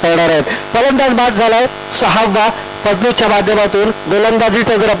धावा ठरणार आहेत. फलंदाज बाद झालाय 6वा फजलूच्या माध्यमातून.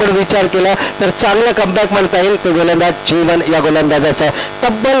 गोलंदाजीचा जर आपण विचार केला तर चांगला कमबॅक म्हणता येईल तो गोलंदाज जीवन या गोलंदाजाचा.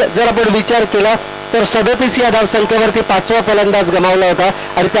 तब्बल जर आपण विचार केला तर 37 या धावसंख्येवरती 5वा फलंदाज गमावला होता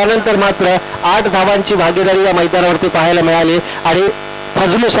आणि त्यानंतर मात्र 8 धावांची भागीदारी या मैदानावरती पाहायला मिळाली आणि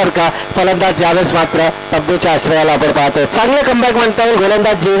फजलू सारखा फलंदाज यावेळेस मात्र तब्बूच्या आश्रयाला आपण पाहतोय. चांगलं कमबॅक म्हणता येईल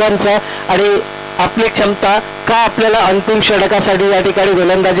गोलंदाज जीवनचा आणि आपली क्षमता का आपल्याला अंतिम षटकासाठी या ठिकाणी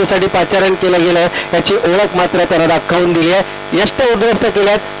गोलंदाजीसाठी पाचारण केलं गेलंय याची ओळख मात्र त्यानं दाखवून दिली आहे. यष्ट उद्ध्वस्त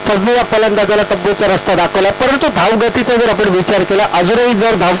केल्यात, फजलू या फलंदाजाला तब्बूचा रस्ता दाखवला, परंतु धावगतीचा जर आपण विचार केला अजूनही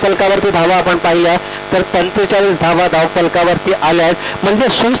जर धाव फलकावरती धावा आपण पाहिल्या तर 45 धावा धाव फलकावरती आल्या आहेत. म्हणजे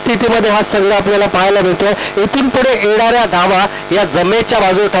सुस्थितीमध्ये हा संघ आपल्याला पाहायला मिळतोय. इथून पुढे येणाऱ्या धावा या जमेच्या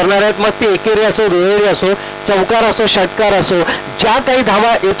बाजू ठरणार आहेत, मग ती एकेरी असो, दुहेरी असो, चौकार असो, षटकार असो. ज्या काही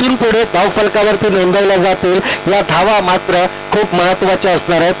धावा इथून पुढे धाव फलकावरती नोंदवल्या जातील या धावा मात्र खूप महत्वाच्या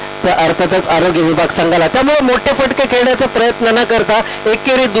असणार आहेत त्या अर्थातच आरोग्य विभाग संघाला. त्यामुळे मोठे फटके खेळण्याचा प्रयत्न न करता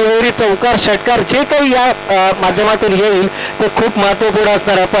एकेरी, दुहेरी, चौकार, षटकार जे काही या माध्यमातून येईल ते खूप महत्वपूर्ण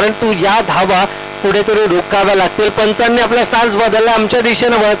असणार आहे. परंतु या धावा कुठेतरी रोखाव्या लागतील. पंचांनी आपला स्टान्स बदलला, आमच्या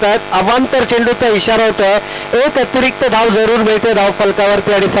दिशेने वळत आहेत. अवांतर चेंडूचा इशारा होतोय. एक अतिरिक्त धाव जरूर मिळते धाव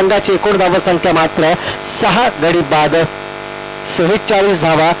फलकावरती आणि संघाची एकूण धावसंख्या मात्र 6 गडी बाद 46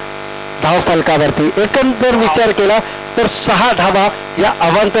 धावा धाव फलकावरती. एकंदर विचार केला तर 6 धावा या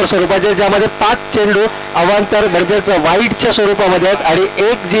अवांतर स्वरूपाचे, ज्यामध्ये 5 चेंडू अवांतर म्हणजेच वाईटच्या स्वरूपामध्ये आहेत आणि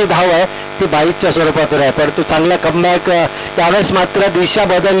एक जी धाव आहे ती बाईटच्या स्वरूपातून आहे. परंतु चांगला कमबॅक यावेळेस मात्र दिशा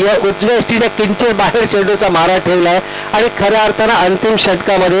बदलली आहे. उजव्या एसटीच्या किंचित बाहेर चेंडूचा मारा ठेवलाय आणि खऱ्या अर्थानं अंतिम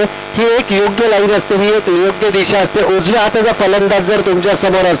षटकामध्ये ही एक योग्य लाईन असते, ही एक योग्य दिशा असते. उजव्या हाताचा फलंदाज जर तुमच्या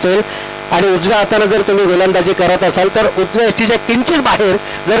समोर असेल आणि उजव्या हाताने जर तुम्ही गोलंदाजी करत असाल तर उजव्या एसटीच्या किंचित बाहेर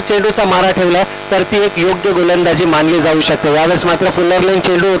जर चेंडूचा मारा ठेवला तर ती एक योग्य गोलंदाजी मानली जाऊ शकते. यावेळेस मात्र फुलर लेन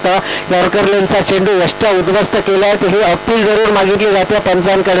चेंडू होता, यॉर्कर लेनचा चेंडू यष्ट उद्ध्वस्त केलाय. ही अपील जरूर मागितली जाते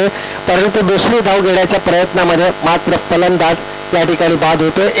पंचांकडे, परंतु दुसरी धाव घेण्याच्या प्रयत्नामध्ये मात्र फलंदाज या ठिकाणी बाद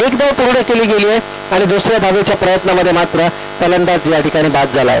होतोय. एक धाव पूर्ण केली गेली आहे आणि दुसऱ्या धावेच्या प्रयत्नामध्ये मात्र फलंदाज या ठिकाणी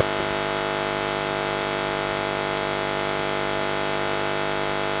बाद झालाय.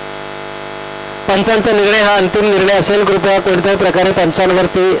 पंचांचा निर्णय हा अंतिम निर्णय असेल. कृपया कोणत्याही प्रकारे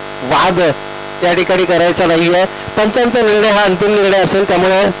पंचांवरती वाद या ठिकाणी करायचा नाहीये. पंचांचा निर्णय हा अंतिम निर्णय असेल,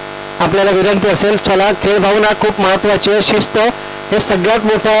 त्यामुळे आपल्याला विनंती असेल, चला खेळ भावना खूप महत्वाची आहे. शिस्त हे सगळ्यात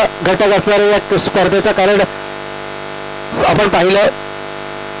मोठा घटक असणाऱ्या या स्पर्धेचा, कारण आपण पाहिलं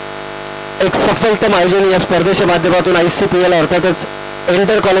एक सफलतम आयोजन या स्पर्धेच्या माध्यमातून ICPL अर्थातच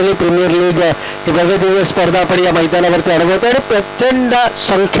इंटर कॉलनी प्रीमियर लीग ही भव्यदिव्य स्पर्धा आपण या मैदानावरती अनुभवतो आणि प्रचंड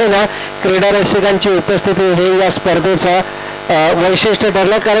संख्येनं क्रीडा रसिकांची उपस्थिती हे या स्पर्धेचा वैशिष्ट्य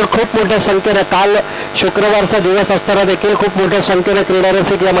ठरलं. कारण खूप मोठ्या संख्येनं काल शुक्रवारचा दिवस असताना देखील खूप मोठ्या संख्येनं क्रीडा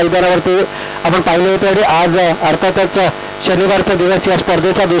रसिक या मैदानावरती आपण पाहिले होते आणि आज अर्थातच शनिवारचा दिवस या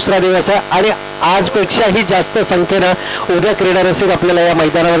स्पर्धेचा दुसरा दिवस आहे आणि आजपेक्षाही जास्त संख्येनं उद्या क्रीडा रसिक आपल्याला या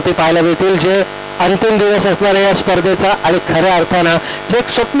मैदानावरती पाहायला मिळतील, जे अंतिम दिवस असणाऱ्या या स्पर्धेचा. आणि खऱ्या अर्थानं जे एक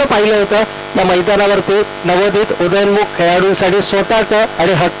स्वप्न पाहिलं होतं या मैदानावरती नवोदित उदयोन्मुख खेळाडूंसाठी स्वतःचं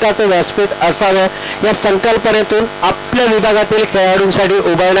आणि हक्काचं व्यासपीठ असावं या संकल्पनेतून आपल्या विभागातील खेळाडूंसाठी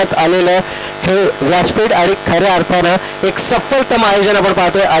उभारण्यात आलेलं हे व्यासपीठ आणि खऱ्या अर्थानं एक सफलतम आयोजन आपण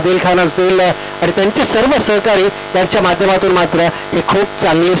पाहतोय. आदिल खान असतील आणि त्यांचे सर्व सहकारी यांच्या माध्यमातून मात्र ही खूप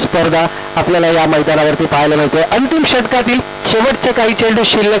चांगली स्पर्धा आपल्याला या मैदानावरती पाहायला मिळते. अंतिम षटकातील शेवटचे काही चेंडू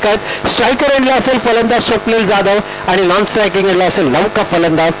शिल्लक आहेत. स्ट्रायकर एंडला असेल फलंदाज स्वप्नील जाधव आणि नॉन स्ट्रायकिंग एंडला असेल नौका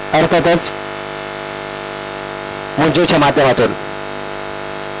फलंदाज अर्थातच मुंजेच्या माध्यमातून.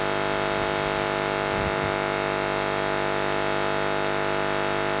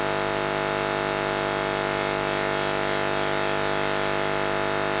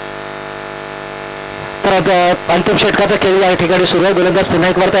 तर अंतिम षटकाचा खेळ या ठिकाणी सुरू आहे. गोलंदाज पुन्हा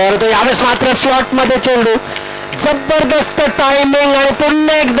एक वर तयार होतो. यावेळेस मात्र स्लॉट मध्ये चेंडू, जबरदस्त टायमिंग आणि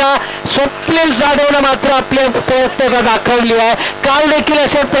पुन्हा एकदा स्वप्नील जाधवनं मात्र आपल्या प्रयत्नता दाखवली आहे. काल देखील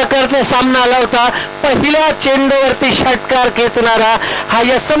अशा प्रकारचा सामना आला होता. पहिल्या चेंडूवरती षटकार खेचणारा हा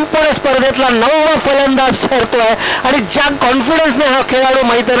या संपूर्ण स्पर्धेतला 9वा फलंदाज ठरतोय आणि ज्या कॉन्फिडन्सने हा खेळाडू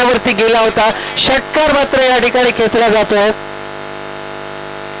मैदानावरती गेला होता, षटकार मात्र या ठिकाणी खेचला जातोय.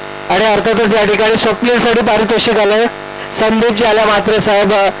 आणि अर्थातच या ठिकाणी स्वप्नीलसाठी पारितोषिक आलंय. संदीप जाल्या मात्रे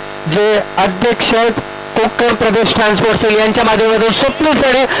साहेब जे अध्यक्ष कोकण प्रदेश ट्रान्सपोर्ट सेल यांच्या माध्यमातून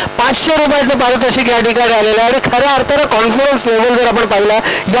स्वप्नीलसाठी 500 रुपयाचं पारितोषिक या ठिकाणी आलेलं आहे. आणि खऱ्या अर्थानं कॉन्फिडन्स लेवल जर आपण पाहिला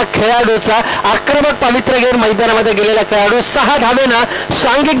या खेळाडूचा, आक्रमक पावित्र्य घेऊन मैदानामध्ये गेलेला खेळाडू 6 धावेनं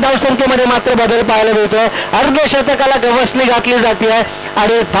सांघिक धावसंख्येमध्ये मात्र बदल पाहायला मिळतोय. अर्धशतकाला गवसणी घातली जाते आहे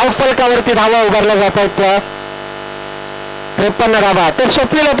आणि धावफलकावरती धावा उभारल्या जात आहेत. 53 धावा. तर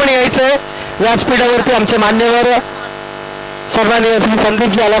स्वप्नील आपण यायचंय व्यासपीठावरती. आमचे मान्यवर सन्माननीय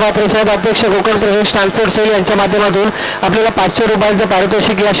संदीप जाल्या मात्रे साहेब अध्यक्ष कोकण प्रदेश ट्रान्सपोर्ट सेल यांच्या माध्यमातून आपल्याला 500 रुपयांचं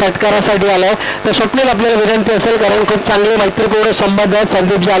पारितोषिक या षटकारासाठी आलंय. तर स्वप्नील आपल्याला विनंती असेल, कारण खूप चांगले मैत्रीपूर्ण संबंध आहेत.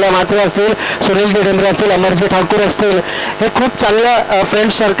 संदीप जाल्या मात्रे असतील, सुनील देडेंद्रे असतील, अमरजी ठाकूर असतील, हे खूप चांगलं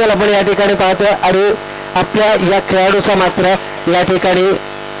फ्रेंड सर्कल आपण या ठिकाणी पाहतोय. आणि आपल्या या खेळाडूचा मात्र या ठिकाणी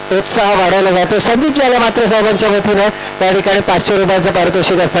उत्साह वाढवला जातो. संदीप जाल्या मात्रे साहेबांच्या वतीनं या ठिकाणी 500 रुपयांचं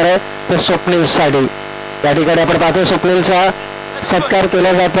पारितोषिक असणार आहे. तर स्वप्नीलसाठी या ठिकाणी आपण पाहतो स्वप्नीलचा सत्कार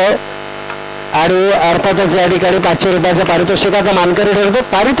केला जातो आणि अर्थातच या ठिकाणी 500 रुपयाच्या पारितोषिकाचा मानकरी ठरतो.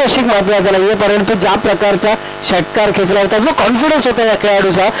 पारितोषिक महत्वाचं नाहीये, परंतु ज्या प्रकारचा षटकार खेचला होता, जो कॉन्फिडन्स होता या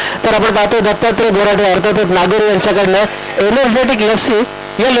खेळाडूचा. तर आपण पाहतो दत्तात्रय बोराटे अर्थातच नागोरी यांच्याकडनं एनर्जेटिक लस्सी,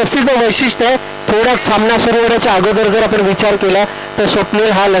 या लस्सीचं वैशिष्ट्य आहे. थोडा सामना सुरू होण्याच्या अगोदर जर आपण विचार केला तर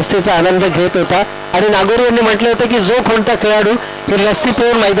स्वप्नील हा लस्सीचा आनंद घेत होता आणि नागोरी यांनी म्हटलं होतं की जो कोणता खेळाडू ही लस्सी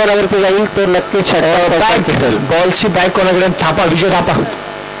पिऊन मैदानावरती जाईल तो नक्कीच षटकार. बॉलची बॅक कोणाकडे थापा, विजय थापा.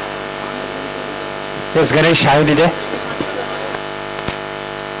 येस गणेश आहे तिथे.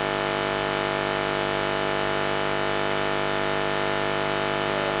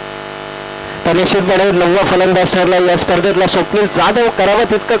 निश्चितपणे 9वा फलंदाज ठरला या स्पर्धेतला स्वप्नील जाधव. करावं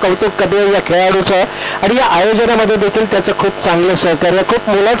तितकं कौतुक कधी या खेळाडूचं आणि या आयोजनामध्ये देखील त्याचं खूप चांगलं सहकार्य, खूप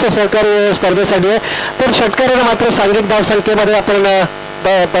मुलाचं सहकार्य या स्पर्धेसाठी आहे. तर षटकारानं मात्र सांघिक धावसंख्येमध्ये आपण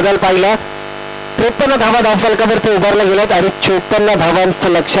बदल पाहिला. 53 धावा धावफलकावरती उभारल्या गेल्यात आणि 54 धावांचं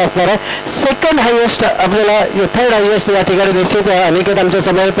लक्ष असणार आहे. सेकंड हायएस्ट आपल्याला, थर्ड हायएस्ट या ठिकाणी निश्चित अनिकेत आमच्या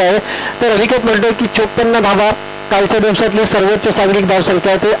समोर आहे. तर अनिकेत म्हणतोय की 54 धावा कालच्या दिवसातली सर्वोच्च सांघिक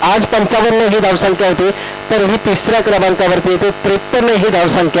धावसंख्या होती. आज 55 ही धावसंख्या होती, तर ही 3ऱ्या क्रमांकावरती येते. 53 ही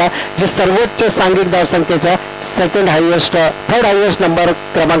धावसंख्या जी सर्वोच्च सांघिक धावसंख्येचा second highest, third highest number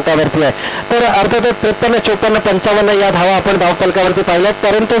क्रमांकावरती आहे. तर अर्थातच 53, 54, 55 या धावा आपण धावफलकावरती पाहिल्यात.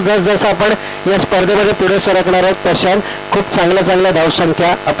 परंतु जसजसं आपण या स्पर्धेमध्ये पुढे सरकणार आहोत तशा खूप चांगल्या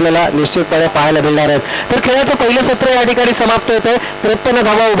धावसंख्या आपल्याला निश्चितपणे पाहायला मिळणार आहेत. तर खेळाचं पहिलं सत्र या ठिकाणी समाप्त होत आहे. 53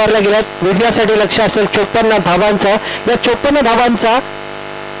 धावा उभारल्या गेल्यात. विजयासाठी लक्ष असेल 54 धावांचा. या 54 धावांचा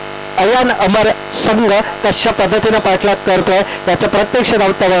अयान अमर संघ कशा पद्धतीने पाठलाग करतोय याचं प्रत्यक्ष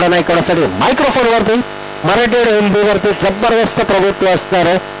धावता ऐकण्यासाठी मायक्रोफोनवरती मराठी आणि हिंदीवरती जबरदस्त प्रभुत्व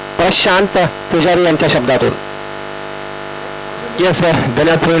असणार प्रशांत पुजारी यांच्या शब्दातून. येस सर,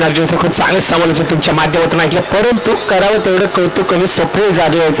 धन्यवाद प्रवीण अर्जुन सर, खूप चांगलं समालोचन तुमच्या माध्यमातून ऐकलं. परंतु करावं तेवढं कौतुक कमी स्वप्नील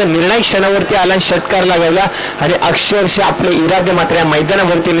जाधव याचं निर्णायक क्षणावरती आला, षटकार लागायला आणि अक्षरशः आपले इरादे मात्र या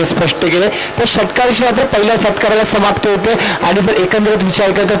मैदानावरती स्पष्ट केले. त्या षटकाराशी मात्र पहिल्या षटकाराला समाप्त होते आणि जर एकंदरीत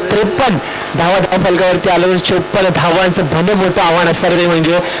विचार केला तर 53 धावा फलकावरती आल्यावर 54 धावांचं भलं मोठं आव्हान असणार ते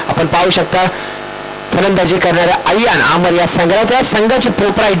म्हणजे आपण पाहू शकता फलंदाजी करणाऱ्या अय्यान आमर या संघाला त्या संघाचे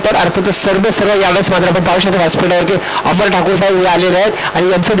प्रोप्रायटर अर्थात सर्व यावेळेस मात्र आपण पाहू शकतो व्यासपीठावरती अमर ठाकूर साहेब आलेले आहेत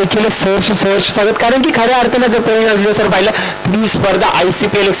आणि यांचं देखील सहर्ष स्वागत. कारण की खऱ्या अर्थानं जर प्रवीण सर पाहिलं ही स्पर्धा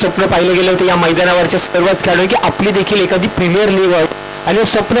ICPL एक स्वप्न पाहिलं गेलं होतं या मैदानावरच्या सर्वच खेळाडू की आपली देखील एखादी प्रीमियर लीग आहे आणि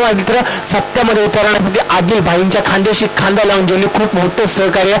स्वप्न मात्र सत्यामध्ये उतरण्यासाठी आदिल भाईंच्या खांद्याशी खांदा लावून ज्यांनी खूप मोठं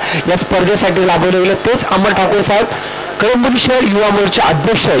सहकार्य या स्पर्धेसाठी लाभवलं गेलं तेच अमर ठाकूर साहेब कळंबोली शहर युवा मोर्चा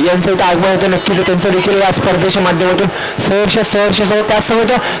अध्यक्ष यांचं इथं आगमन होतं. नक्कीच त्यांचं देखील या स्पर्धेच्या माध्यमातून सहर्ष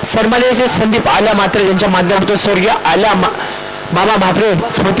त्यासोबत सन्माननीय संदीप आल्या मात्र यांच्या माध्यमातून स्वर्गीय आल्या मामा भापरे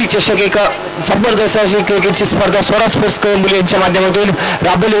स्मृती चषक एक जबरदस्त अशी क्रिकेटची स्पर्धा स्वरा स्पोर्ट्स कळंबोली यांच्या माध्यमातून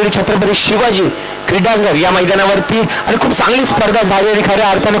राबवलेली छत्रपती शिवाजी क्रीडांगण या मैदानावरती आणि खूप चांगली स्पर्धा झाली आणि खऱ्या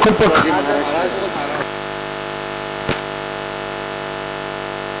अर्थानं खूप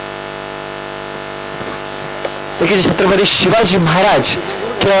छत्रपती शिवाजी महाराज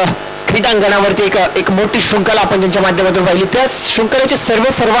क्रीडांगणावरती एक मोठी शृंखला आपण त्यांच्या माध्यमातून पाहिली. त्या शृंखलेचे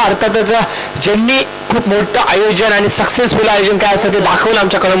सर्व अर्थातच ज्यांनी खूप मोठं आयोजन आणि सक्सेसफुल आयोजन काय असतं ते दाखवलं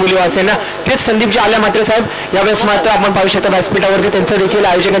आमच्या कळंबोली वासियांना तेच संदीपजी आल्या मात्र साहेब यावेळेस मात्र आपण पाहू शकता व्यासपीठावरती त्यांचं देखील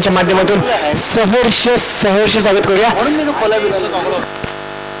आयोजकांच्या माध्यमातून सहर्ष स्वागत करूया.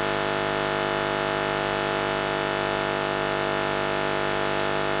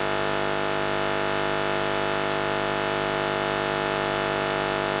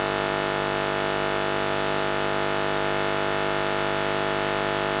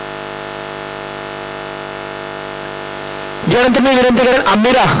 यानंतर मी विनंती करेन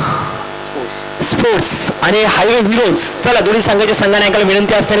आमिरा स्पोर्ट्स आणि हायवे हिरोज चला दोन्ही संघाच्या संघनायकाला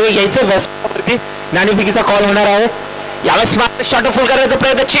विनंती असताना यायचं व्यासपीठावरती नाणेफेकीचा कॉल होणार आहे. यावेळेस मात्र शॉट फुल करण्याचा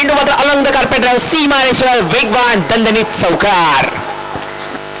प्रयत्न चेंडू मात्र अलंग कार्पेट ड्राइव्ह सीमारेषेवर वेगवान दणदणीत चौकार.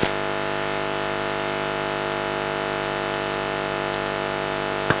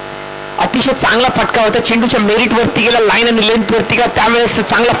 अतिशय चांगला फटका होता चेंडूच्या मेरिट वरती गेला लाईन आणि लेंथ वरती गेला त्यावेळेस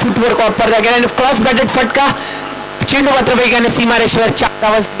चांगला फुटवर्क वापरला गेला आणि क्रॉस बॅटेड फटका चेंडू मात्र वेगाने सीमारेषेवर 4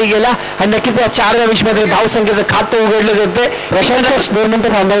 धावांसाठी गेला आणि नक्कीच या 4 विषमध्ये धावसंख्येचं खातं उघडलं जाते. 2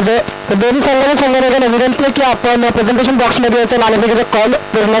 मिनिटं थांबायचं तर दोन्ही संघाने विनंती आहे की आपण प्रेझेंटेशन बॉक्समध्ये याचा नाणेफेकीचा कॉल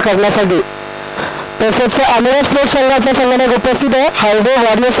पूर्ण करण्यासाठी तसंच अमेरा स्पोर्ट्स संघाचा संघाने उपस्थित आहे. हायवे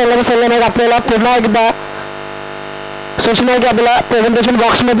वॉरियर संघाचा संघाने आपल्याला पुन्हा एकदा सूचना की आपल्याला प्रेझेंटेशन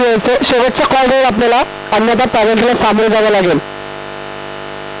बॉक्समध्ये यायचं शेवटचा कॉल येईल आपल्याला अन्यथा पॅरेंटला सामोरे जावं लागेल.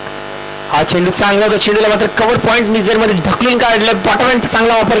 हा चेंडू चांगला होता चेंडूला मात्र कव्हर पॉईंट निजरमध्ये ढकलून काढलं बॉटमॅनचा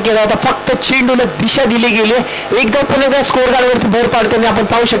चांगला वापर केला होता फक्त चेंडूला दिशा दिली गेली. एकदा पुन्हा स्कोर कार्डवरती भर पाडताना आपण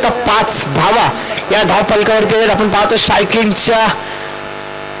पाहू शकता 5 धावा या धाव फलकावरती आपण पाहतो स्ट्रायकिंगच्या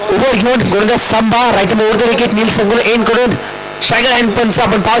ओव्हर घेऊन गोलंदाज संभा राईट ओव्हर द विकेट नील संकुल एंड करून स्ट्रायकर हँड पंच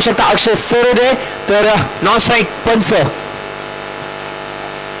आपण पाहू शकता अक्षय सरोदे तर नॉन स्ट्राईक पंच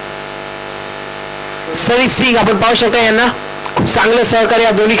सरी सिंग आपण पाहू शकता यांना खूप चांगलं सहकार्य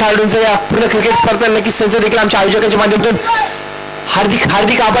या दोन्ही खेळाडूंचं या पूर्ण क्रिकेट स्पर्धा नक्कीच त्यांचं देखील आमच्या आयोजकांच्या माध्यमातून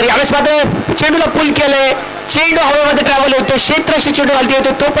हार्दिक आभार. यावेळेस मात्र चेंडूला पुल केलंय चेंडू हवेमध्ये ट्रॅव्हल होतो क्षेत्रशी चेंडू घालती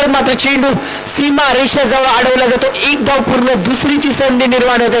होतो तोपर्यंत मात्र चेंडू सीमा रेषेजवळ अडवला जातो. एक धाव पूर्ण दुसरीची संधी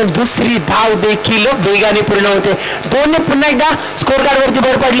निर्माण होते दुसरी धाव देखील वेगाने पूर्ण होते. दोन्ही पुन्हा एकदा स्कोर कार्डवरती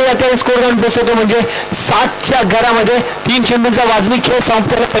भर पडली जाते स्कोर कार्ड बसवतो म्हणजे 7च्या घरामध्ये 3 चेंडूंचा वाजवी खेळ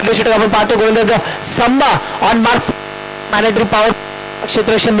संपला. पहिल्या षटक आपण पाहतो गोलंदाज संभा ऑन मार्क मॅनेटरी पॉवर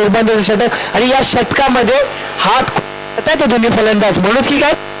क्षेत्ररक्षण निर्बंध षटक आणि या षटकामध्ये हात ते दोन्ही फलंदाज म्हणूनच की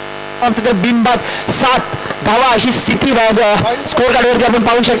काय बिनबाद 7 धावा अशी स्थिती स्कोर कार्डवरती आपण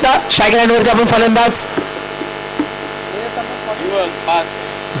पाहू शकता. स्ट्रायकर हँडवरती आपण फलंदाज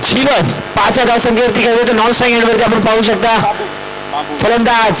जीवन 5 या धावसंख्येवरती खेळतो तर नॉन स्ट्राईक हँडवरती आपण पाहू शकता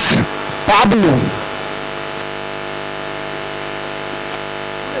फलंदाज पाब्लू.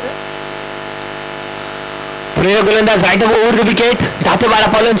 गोलंदाज राईट ओव्हर द विकेट 10 ते 12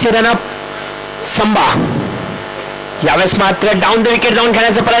 पावलांची रनअप संभा. यावेळेस मात्र डाऊन द विकेट जाऊन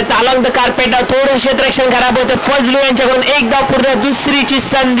खेळण्याचा प्रयत्न अलॉंग द कार्पेट थोडं क्षेत्ररक्षण खराब होतं फजलू यांच्याकडून एक धाव पूर्ण दुसरीची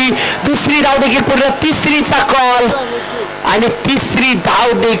संधी दुसरी धाव देखील पूर्ण तिसरीचा कॉल आणि तिसरी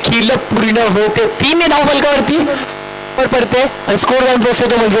धाव देखील पूर्ण होते. 3 धाव फलकावरती पडते आणि स्कोर जाऊन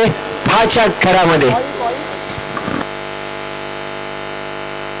पोहोचतो म्हणजे 10च्या घरामध्ये.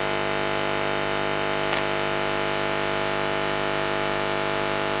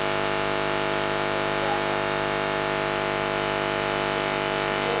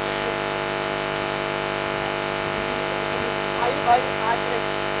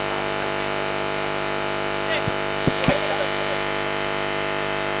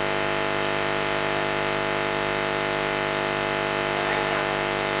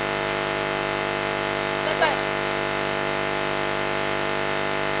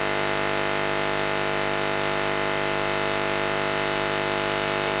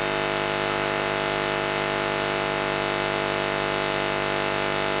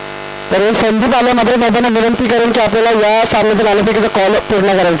 तर संदीप आले मात्र मैदाना विनंती करेन की आपल्याला या सामन्याचा नाणेफेकीचा कॉल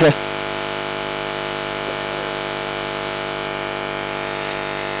पूर्ण करायचा आहे.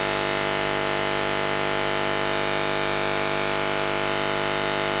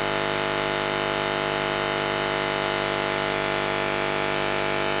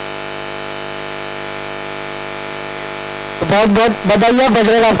 बहुत बहुत बधाई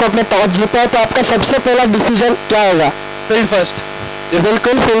बजरंग, आपको अपने टॉस जीता है. तो आपका सबसे पहला डिसीजन क्या होगा? Field first.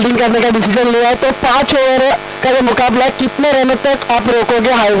 बिल्कुल फील्डिंग करने का डिसीजन लिया है. तो 5 ओवर का ये मुकाबला, कितने रनों तक आप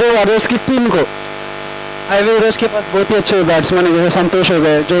रोकोगे हाईवे वॉरियर्स की टीम को? हाईवे वॉरियर्स के पास बहुत ही अच्छे बैट्समैन है, जैसे संतोष हो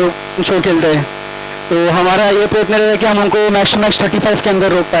गए जो शो खेलते हैं. तो हमारा ये प्रयत्न रहेगा कि हम उनको मैक्स टू मैक्स 35 के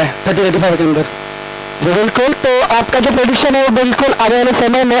अंदर रोक पाए, 30-35 के अंदर. जी बिल्कुल. तो आपका जो प्रेडिक्शन है वो बिल्कुल आने वाले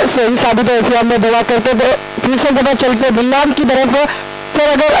समय में सही साबित हो, ऐसी हम दुआ करते. तो फिर से पता चलते बिल्लान की तरफ. सर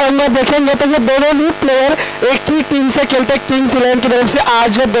अगर हम देखेंगे तो ये दोनों ही प्लेयर एक ही टीम से खेलते, किंग्स 11 की तरफ से.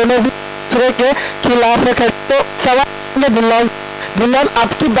 आज ये दोनों भी दूसरे के खिलाफ खेलते. तो सवाल बिल्लान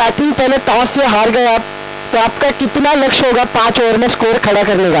आपकी बैटिंग पहले टॉस से हार गए आप, तो आपका कितना लक्ष्य होगा 5 ओवर में स्कोर खड़ा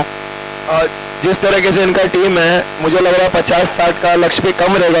करने का? जिस तरीके से इनका टीम है मुझे लग रहा है 50-60 का लक्ष्य भी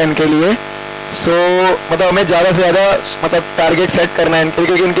कम रहेगा इनके लिए. मतलब हमें ज़्यादा से ज़्यादा मतलब टारगेट सेट करना है इनके लिए,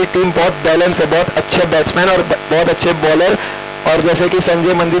 क्योंकि इनकी टीम बहुत बैलेंस है, बहुत अच्छे बैट्समैन और बहुत अच्छे बॉलर, और जैसे कि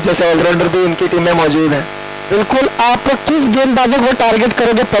संजय मंदीप जैसे ऑलराउंडर भी इनकी टीम में मौजूद हैं. बिल्कुल. आप किस गेंदबाजों को टारगेट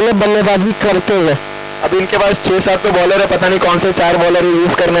करोगे पहले बल्लेबाजी करते हुए? अभी इनके पास 6-7 तो बॉलर है, पता नहीं कौन से 4 बॉलर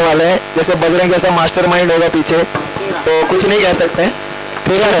यूज करने वाले हैं. जैसे बजरंग जैसा मास्टरमाइंड होगा पीछे, तो कुछ नहीं कह सकते हैं.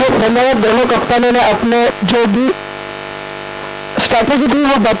 धन्यवाद. दोनों कप्तानों ने अपने जो भी स्ट्रैटेजी थी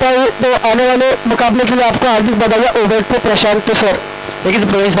वो बताई. तो आने वाले मुकाबले के लिए आपको हार्दिक बधाई. Over to Prashant sir. देखील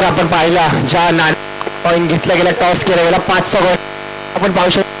प्रवीण सर, आपण पाहिला ज्या पॉईंट घेतला गेला, टॉस केला गेला, 5चा गॉल आपण पाहू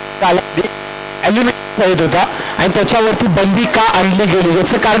शकतो येत होता आणि त्याच्यावरती बंदी का आणली गेली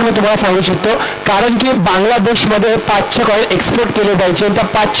याचं कारण मी तुम्हाला सांगू शकतो. कारण की बांगलादेशमध्ये 5चे कॉईन एक्सपोर्ट केले जायचे आणि त्या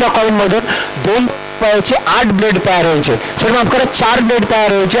 5च्या कॉईन मधून 2 रुपयाचे 8 ब्लेड तयार व्हायचे. सर माफ करा, 4 ब्लेड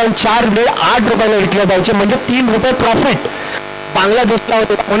तयार व्हायचे आणि 4 ब्लेड 8 रुपयाला विकले जायचे, म्हणजे 3 रुपये प्रॉफिट बांगलादेशला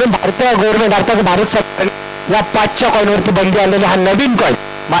होते. म्हणून भारतीय गव्हर्नमेंट अर्थात भारत सरकार या 5च्या कॉईनवरती बंदी आणलेली. हा नवीन कॉईन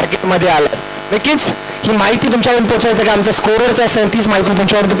मार्केटमध्ये आला. नक्कीच ही माहिती तुमच्यापर्यंत पोहोचायचं का आमचा स्कोररचा 37 माहिती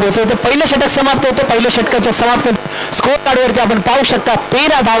तुमच्यावरती पोहोचवतो. पहिलं षटक समाप्त होतं. पहिल्या षटकाच्या समाप्त स्कोर कार्डवरती आपण पाहू शकता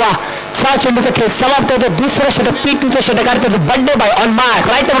 13 धावा. 6 चेंडूचा खेळ समाप्त होतो. दुसरं षटक P2च्या षटकार्थ birthday bye on mark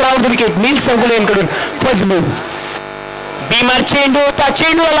right around the wicket नील संगुले यांकडून फर्स्ट मूव. बीमार चेंडू होता,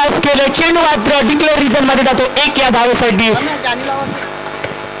 चेंडूला लाईफ केलं, चेंडू मात्र डिक्लेअर रिझन मध्ये जातो 1 या धावेसाठी.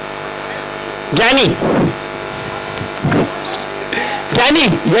 ज्ञानी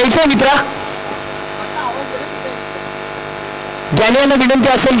यायचं मित्रा. ज्ञानी यांना विनंती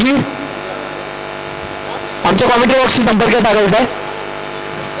असेल की आमच्या कॉमेंट्री बॉक्सशी संपर्क साधायचा आहे.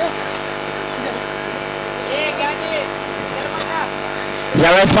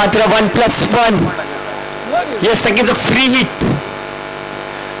 यावेळेस मात्र 1+1 येस नक्कीच फ्री हिट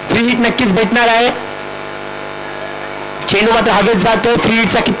नक्कीच भेटणार आहे. चेंडू मात्र हवेत जातो. फ्री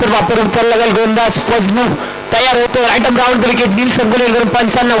हिटचा कितपत वापर उचलला लागेल. गोलंदाज फर्स्ट मूव तयार होतो. राईट राऊंड विकेट नील संगुले करून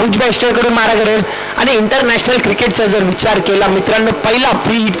पंचांना उजव्या स्टेकडून मारा करेल. आणि इंटरनॅशनल क्रिकेटचा जर विचार केला मित्रांनो, पहिला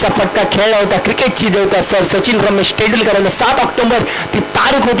फ्री हिटचा फटका खेळला होता क्रिकेटची देवता सर सचिन रमेश तेंडुलकरांना 7 ऑक्टोबर ती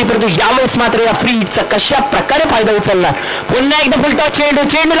तारीख होती. परंतु यावेळेस मात्र या फ्री हिटचा कशा प्रकारे फायदा उचलला. पुन्हा एकदा फुलटॉस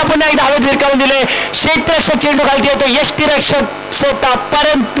चेंडूला पुन्हा एकदा हवेत भिरकावून दिले. क्षेत्ररक्षक चेंडू खालती येतो. यष्टीरक्षक सोटा,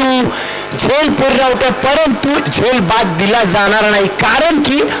 परंतु झेल पूर्ण होते, परंतु झेल बाद दिला जाणार नाही, कारण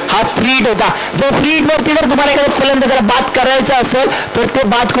की हा फ्री हिट होता. जर फ्री हिट वरती जर तुम्हाला एखाद्या फलंदाजाला बाद करायचा असेल तर ते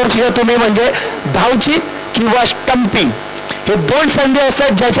बाद करू शकता तुम्ही, म्हणजे धावची किंवा स्टंपिंग. हे 2 संधी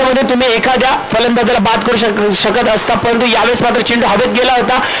असतात ज्याच्यामध्ये तुम्ही एखाद्या फलंदाजाला बाद करू शकत असता. परंतु यावेळेस मात्र चेंडू हवेत गेला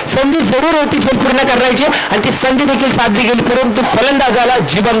होता. संधी जरूर होती झेल पूर्ण करायची आणि ती संधी देखील साधली गेली, परंतु फलंदाजाला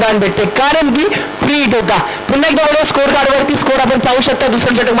जीवनदान भेटते कारण की फ्री हिट होता. पुन्हा एकदा बघा स्कोर कार्डवरती स्कोर आपण पाहू शकता.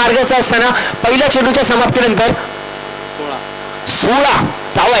 दुसरं षटक मार्गाचा असताना पहिल्या चेंडूच्या समाप्तीनंतर 16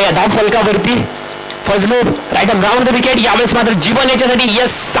 धावा या धाव फलकावरती. Fazlu right round the wicket. यावेळेस मात्र जीवन याच्यासाठी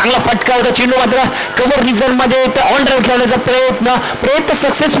यस चांगला फटका होता. चेंडू मात्र कव्हर रिझन मध्ये ऑन ड्राईव्ह खेळण्याचा प्रयत्न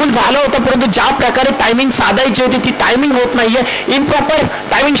सक्सेसफुल झाला होता, परंतु ज्या प्रकारे टायमिंग साधायची होती ती टायमिंग होत नाहीये. इम्प्रॉपर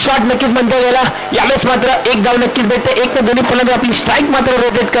टायमिंग शॉट नक्कीच म्हणता गेला. यावेळेस मात्र एक धाव नक्कीच भेटते. एक तर दोन्ही फलंदाज आपली स्ट्राईक मात्र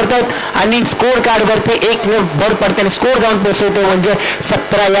रोटेट करतात आणि स्कोर कार्ड वरती एक भर पडते आणि स्कोर जाऊन पोहोचवतो म्हणजे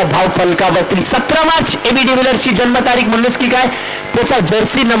 17 या धाव फलकावरती. 17 मार्च एबी डिव्हिलियर्सची जन्मतारीख म्हणूनच की काय त्याचा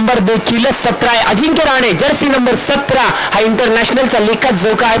जर्सी नंबर देखील 17 आहे. अजिंक्य राणे जर्सी नंबर 17 हा इंटरनॅशनलचा लेखाच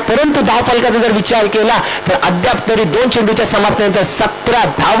जोका आहे, परंतु धाव फलकाचा जर विचार केला तर अद्याप तरी 2 चेंडूच्या समाप्तीनंतर 17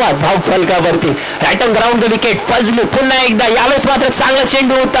 धावा धाव फलकावरती. Right on ground the wicket. Fazlu पुन्हा एकदा. यावेळेस मात्र चांगला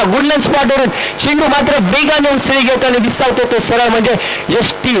चेंडू होता. गुडलँड स्पॉटवरून चेंडू मात्र वेगाने उसळी घेतो आणि विसावतो तो सरळ म्हणजे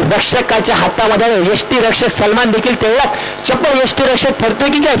यष्टी रक्षकाच्या हातामध्ये. यष्टी रक्षक सलमान देखील तेवढाच चप्पल यष्टी रक्षक ठरतोय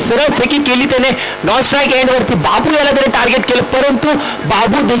की काय सरळ फेकी केली त्याने नॉन स्ट्राईक एंड वरती. बाबू याला त्याने टार्गेट केलं, परंतु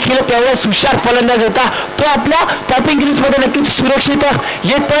बाबू देखील तेवढा हुशार फलंदाज होता. तो आपल्या टॉपिंग क्रीज मध्ये नक्कीच सुरक्षित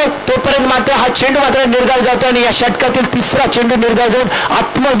येतोय. तोपर्यंत मात्र हा चेंडू मात्र निर्गाव जातो आणि या षटकातील तिसरा चेंडू निर्गाव जाऊन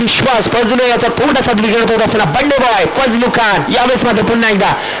आत्मविश्वास फजलू याचा थोडासा बिघडत होत असताना बंडे बॉय फजलू खान यावेळेस मात्र पुन्हा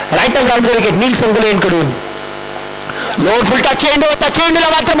एकदा राईट ऑन ग्राउंड विकेट नील संगुले कडून. लोड फुलटा चेंडू होता. चेंडूला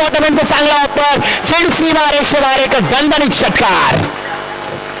मात्र मोठ्यापर्यंत चांगला वापर. चेंडू सीमा रेषेबाहेर एक दणदणीत षटकार.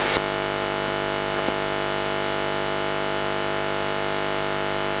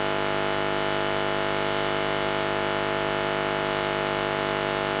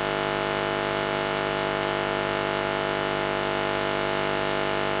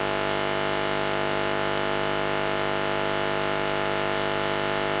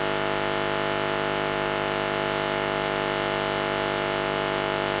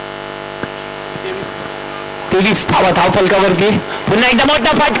 धावा धाव फलकावरती पुन्हा एकदा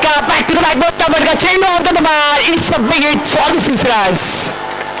मोठा फटका. बॅक टू द बॅक मोठा फटका. चेंडू होता the bar. It's a big hit for the 6 runs.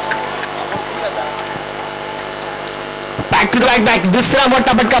 Back to the back दुसरा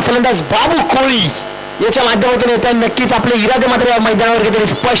मोठा फटका फलंदाज बाबू कोळी याच्या माध्यमातून येतात. नक्कीच आपले इरादे मात्र या मैदानावर किती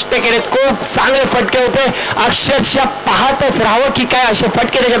स्पष्ट केलेत. खूप चांगले फटके होते. अक्षरशः पाहतच राहावं की काय असे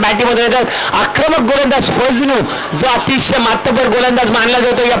फटके त्याच्या बॅटीमध्ये येतात. आक्रमक गोलंदाज फजलू जो अतिशय मातबर गोलंदाज मानला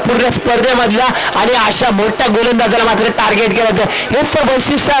जातो या पूर्ण स्पर्धेमधला आणि अशा मोठ्या गोलंदाजाला मात्र टार्गेट केलं जातं. हेच तर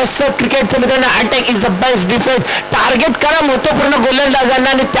वैशिष्ट्य असतं क्रिकेटचं मित्रांनो. Attack is the best defence. Target करा महत्वपूर्ण गोलंदाजांना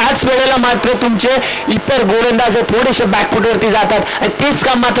आणि त्याच वेळेला मात्र तुमचे इतर गोलंदाज थोडेसे बॅकफुटवरती जातात आणि तेच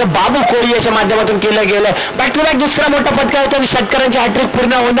काम मात्र बाबू कोळी याच्या माध्यमातून केलं गेलं. बॅक टू बॅक दुसरा मोठा फटका होता आणि षटकारांची हॅट्रिक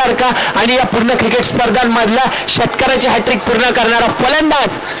पूर्ण होणार का आणि या पूर्ण क्रिकेट स्पर्धांमधला षटकारांची हॅट्रिक पूर्ण करणारा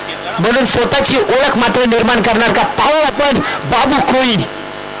फलंदाज म्हणून स्वतःची ओळख मात्र निर्माण करणार का पाहू आपण बाबू कोळी.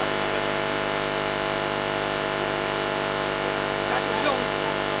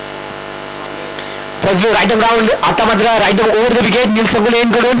 Fazlu right ground. आता मात्र राईट ओव्हर द विकेट नील संगुले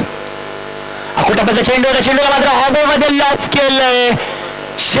कडून. अकोटापचा चेंडू चेंडूला मात्र हवेमध्ये लॉक केलंय.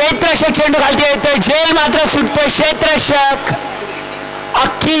 क्षेत्ररक्षक चेंडू घालते येतोय. झेल मात्र सुटतोय. क्षेत्ररक्षक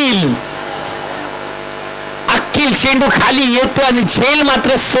अखिल चेंडू खाली येतो आणि झेल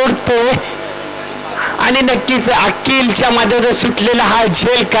मात्र सोडतोय आणि नक्कीच अखिलच्या माध्यमातून सुटलेला हा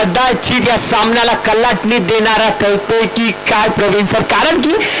झेल कदाचित या सामन्याला कलाटणी देणारा ठरतोय की काय प्रवीण सर. कारण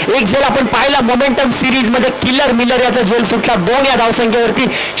की एक झेल आपण पाहिला मोमेंटम सिरीज मध्ये किलर मिलर याचा झेल सुटला 2 या धावसंख्येवरती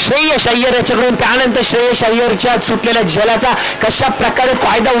श्रेयस अय्यर याच्याकडून. त्यानंतर श्रेयस अय्यरच्या सुटलेल्या झेलाचा कशा प्रकारे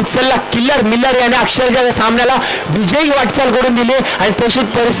फायदा उचलला किलर मिलर याने अक्षरशः या सामन्याला विजयी वाटचाल करून दिली आणि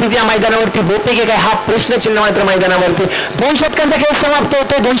तशीच परिस्थिती या मैदानावरती होते की काय हा प्रश्नचिन्ह मात्र मैदानावरती. 2 षटकांचा खेळ समाप्त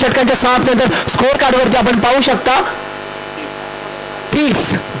होतो. 2 षटकांच्या समाप्तीनंतर स्कोर कार्डवरती आपण पाहू शकता 30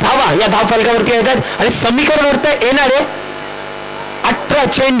 धावा या धाव फलकावरती येतात आणि समीकरणावरती येणारे 18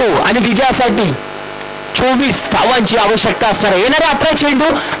 चेंडू आणि विजयासाठी 24 धावांची आवश्यकता असणार आहे. येणारे 18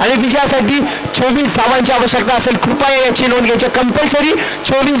 चेंडू आणि विजयासाठी 24 धावांची आवश्यकता असेल. कृपया याची नोंद घ्यायची. कंपल्सरी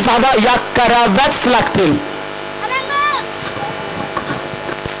 24 धावा या कराव्याच लागतील.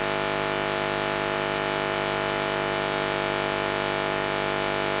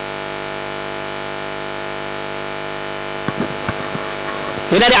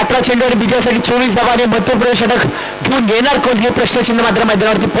 येणारे 18 चेंडूवर विजयासाठी 24 धावांनी महत्वपूर्ण षटक घेऊन येणार कोण हे प्रश्नचिन्ह मात्र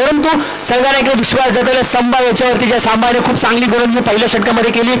मैदानावरती. परंतु संघाने विश्वास जगवला. संभा याच्यावरती ज्या संभाने खूप चांगली गोलंदाजी पहिल्या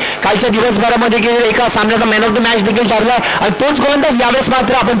षटकामध्ये केली. कालच्या दिवसभरामध्ये केली. एका सामन्याचा मॅन ऑफ द मॅच देखील ठरलाय आणि तोच गोलंदाज यावेळेस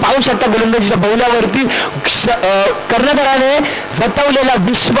मात्र आपण पाहू शकता गोलंदाजीच्या बहुल्यावरती कर्णधाराने जतवलेला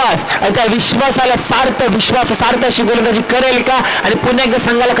विश्वास आणि त्या विश्वासाला सार्थ अशी गोलंदाजी करेल का आणि पुन्हा एकदा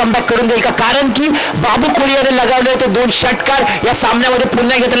संघाला कमबॅक करून देईल का. कारण की बाबू कोळी याने लगावले ते 2 षटकार या सामन्यामध्ये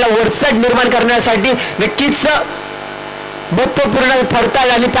पुन्हा एकदा त्याला वरचढ निर्माण करण्यासाठी नक्कीच महत्वपूर्ण ठरतात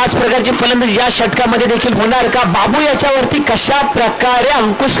आणि त्याच प्रकारची फलंदाजी या षटकामध्ये देखील होणार का? बाबू याच्यावरती कशा प्रकारे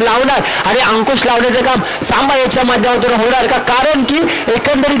अंकुश लावणार आणि अंकुश लावण्याचं काम सांबा याच्या माध्यमातून होणार का? कारण की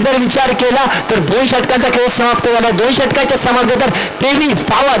एकंदरीत जर विचार केला तर 2 षटकांचा खेळ समाप्त झाला. 2 षटकाच्या समाप्तीनंतर 23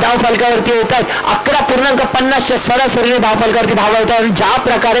 धावा धावफलकावरती येतात. 11.50च्या सरासरीने धावफलकावरती धावा येतात आणि ज्या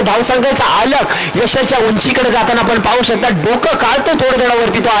प्रकारे धावसंख्येचा आलेख यशाच्या उंचीकडे जाताना आपण पाहू शकता. डोकं काढतो थोडं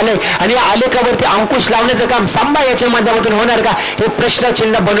वरती तो आले आणि या आलेखावरती अंकुश लावण्याचं काम सांबा याच्या माध्यमातून होणार का? हे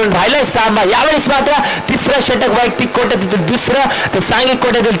प्रश्नचिन्ह बनून राहिलंय सांबा. यावेळेस मात्र तिसरं षटक वैयक्तिक कोट्यातील दुसरं तर सांघिक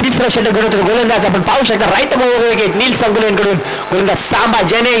कोट्यातील तिसरं षटक घडवतो गोलंदाज आपण पाहू शकता. राईट विकेट नील संकुलेंकडून गोलंदाज सांबा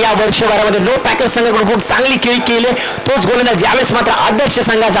ज्याने या वर्षभरामध्ये नो पॅकर संघाकडून खूप चांगली खेळी केली तोच गोलंदाज यावेळेस मात्र आदर्श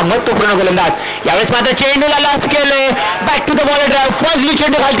संघाचा महत्वपूर्ण गोलंदाज. यावेळेस मात्र चेंडूला लाथ केले. Back to the ball drive first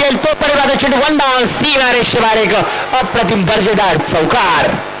चेंडू घालते तो पर्यंत चेंडू वन डाऊन सीमारे शिवार एक अप्रतिम दर्जेदार चौकार.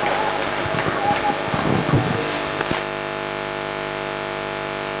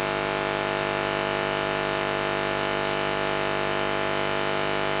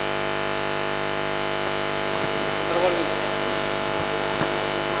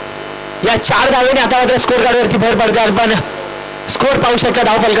 या 4 धावेने आता मात्र स्कोर कार्डवरती भर पडते. आपण स्कोर पाहू शकता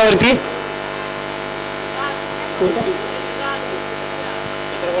धावफलकावरती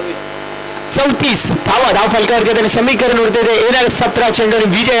 34 धावा धावफलकावरती त्यांनी समीकरण उरते ते येणारे 17 चेंडू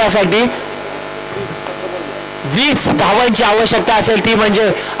विजयासाठी 20 धावांची आवश्यकता असेल ती म्हणजे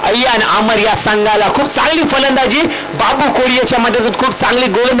अय्यान अमर या संघाला. खूप चांगली फलंदाजी बाबू कोळी याच्या मदतीत खूप चांगली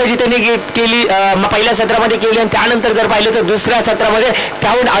गोलंदाजी त्यांनी केली पहिल्या सत्रामध्ये केली आणि त्यानंतर जर पाहिलं तर दुसऱ्या सत्रामध्ये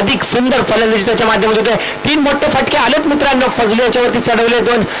त्याहून अधिक सुंदर फलंदाजी त्याच्या माध्यमातून होते. 3 मोठे फटके आलेत मित्रांनो. फजलू याच्यावरती चढवले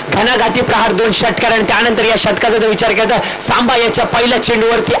 2 घणाघाती प्रहार 2 षटकार आणि त्यानंतर या षटकाचा जर विचार केला तर सांबा याच्या पहिल्या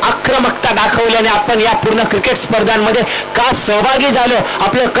चेंडूवरती आक्रमकता दाखवल्याने आपण या पूर्ण क्रिकेट स्पर्धांमध्ये का सहभागी झालो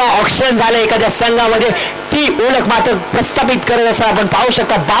आपलं का ऑप्शन झालं एखाद्या संघामध्ये ती ओळख मात्र प्रस्थापित करत असं आपण पाहू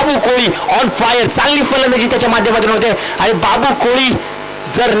शकता. बाबू कोळी ऑन फायर चांगली फलंदाजी त्याच्या माध्यमातून होते आणि बाबू कोळी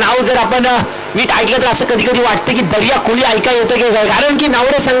नाव जर आपण नीट ऐकलं तर असं कधी कधी वाटतं की दर्या कोळी ऐका येतं की कारण की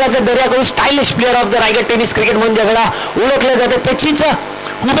नावरे संघाचं दर्या कोळी stylish player of the Raigad tennis cricket म्हणून जगाला ओळखलं जातं. त्याचीच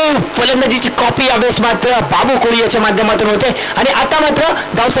फलंदाजीची कॉपी यावेळेस मात्र बाबू कोळी याच्या माध्यमातून होते आणि आता मात्र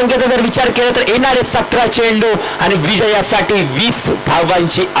धावसंख्येचा जर विचार केला तर येणारे 17 चेंडू आणि विजयासाठी 20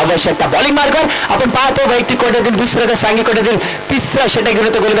 धावांची आवश्यकता. बॉलिंग मार्कर आपण पाहतो वैयक्तिक कोट्यातील दुसरं तर सांघिक कोट्यातील तिसरं षटक घेऊन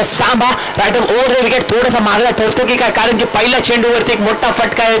होतो गोलंदाज सांबा. राईट ओव्हर विकेट थोडासा मागला ठरतो की काय कारण की पहिल्या चेंडूवरती एक मोठा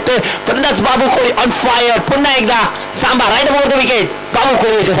फटका येतोय. फलंदाज बाबू कोळी ऑन फायर. पुन्हा एकदा सांबा राईट ओव्हर विकेट बाबू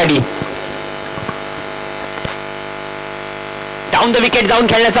कोळी याच्यासाठी डाऊन द विकेट जाऊन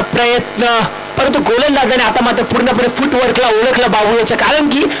खेळण्याचा प्रयत्न परंतु गोलंदाजाने आता मात्र पूर्णपणे फुटवर्कला ओळखलं बाबू याच्या कारण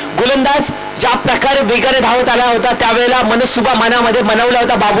की गोलंदाज ज्या प्रकारे वेगाने धावत आला होता त्यावेळेला मनसुबा मनामध्ये मनवला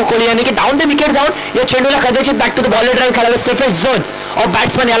होता बाबू कोळी यांनी की डाऊन द विकेट जाऊन या चेंडूला कदाचित back to the ball drive खेळायला सेफेस्ट झोन ऑफ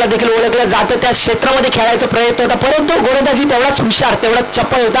बॅट्समन याला देखील ओळखलं जातं. त्या क्षेत्रामध्ये खेळायचा प्रयत्न होता परंतु गोलंदाजी तेवढाच हुशार तेवढाच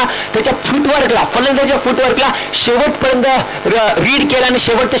चप्पल होता. त्याच्या फुटवर्कला फलंदाजीच्या फुटवर्कला शेवटपर्यंत रीड केला आणि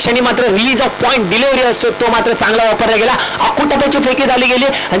शेवटच्या क्षणी मात्र रिलीज ऑफ पॉईंट डिलिव्हरी असतो तो मात्र चांगला वापरला गेला. आखूटप्प्याची फेकी झाली गेली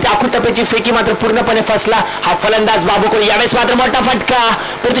आणि त्या आखूटप्प्याची फेकी मात्र पूर्णपणे फसला हा फलंदाज बाबू कोळी. यावेळेस मात्र मोठा फटका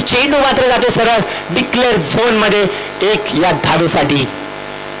परंतु चेंडू मात्र जाते सरळ डिक्लेअर झोन मध्ये 1 या धावेसाठी.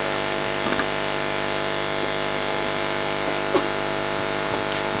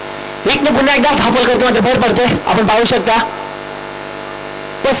 एकने पुन्हा एकदा धावफल करतो मात्र भर पडते आपण पाहू शकता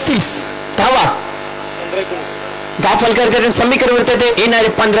 35 धावा धावफल करते समीकरण उरते ते येणारे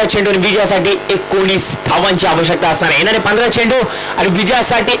 15 चेंडू विजयासाठी 19 धावांची आवश्यकता असणार. येणारे 15 चेंडू आणि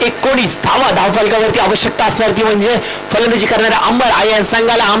विजयासाठी 19 धावा धावफलकावरती आवश्यकता असणार ती म्हणजे फलंदाजी करणाऱ्या अमर आयन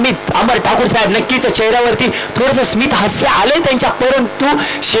संघाला अमर ठाकूर साहेब नक्कीच चेहऱ्यावरती थोडंसं स्मित हास्य आले त्यांच्या परंतु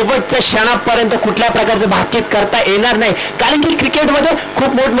शेवटच्या क्षणापर्यंत कुठल्या प्रकारचं भाकीत करता येणार नाही कारण की क्रिकेटमध्ये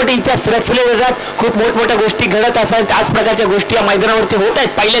खूप मोठमोठे इतिहास रचले जातात खूप मोठमोठ्या गोष्टी घडत असतात त्याच प्रकारच्या गोष्टी या मैदानावरती होत आहेत.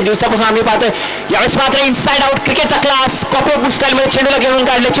 पहिल्या दिवसापासून आम्ही पाहतोय यावेळेस मात्र इनसाइड आउट क्रिकेटचा क्लास कॉपर स्टाईल मध्ये चेंडूला घेऊन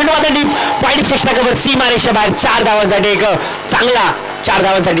काढले. चेंडू मात्र डीप वाईट षटकावर सीमा रेषा बाहेर 4 धावांसाठी एक चांगला 4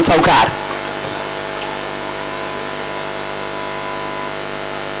 धावांसाठी चौकार.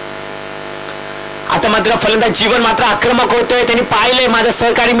 आता मात्र फलंदाज जीवन मात्र आक्रमक होतोय. त्यांनी पाहिलंय माझा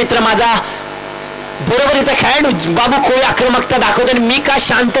सहकारी मित्र माझा बरोबरीचा खेळाडू बाबू कोळी आक्रमकता दाखवतो आणि मी का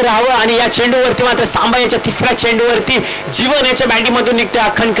शांत राहावं आणि या चेंडूवरती मात्र सांबा याच्या तिसऱ्या चेंडूवरती जीवन याच्या बॅटिंगमधून निघतोय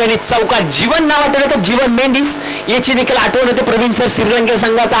खणखणीत चौकार. जीवन नाव आठवलं तर जीवन मेंडिस याची देखील आठवण होते. प्रवीण सर श्रीलंके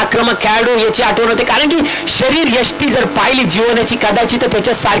संघाचा आक्रमक खेळाडू याची आठवण होते कारण की शरीर यष्टी जर पाहिली जीवनाची कदाचित तर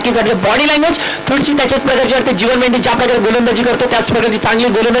त्याच्या सारखीच वाटते. बॉडी लँग्वेज थोडीशी त्याच्याच प्रकारची वाटते. जीवन मेंडिस ज्या प्रकारे गोलंदाजी करतो त्याच प्रकारची चांगली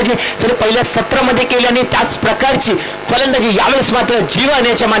गोलंदाजी त्याने पहिल्या सत्रामध्ये केली आणि त्याच प्रकारची फलंदाजी यावेळेस मात्र जीवन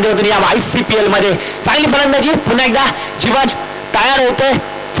याच्या माध्यमातून या ICPL मध्ये चांगली फलंदाजी, पुन्हा एकदा जीवन तयार होतोय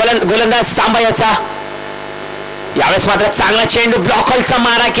गोलंदाज सांबा याचा. यावेळेस मात्र चांगला चेंडू ब्लॉकलचा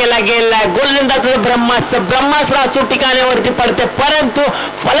मारा केला गेलाय. गोलंदाजाचं ब्रह्मास्त्र अचूक ठिकाणावरती पडते, परंतु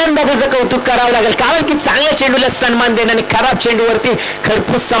फलंदाजाचं कौतुक करावं लागेल, कारण की चांगल्या चेंडूला सन्मान देणे आणि खराब चेंडूवरती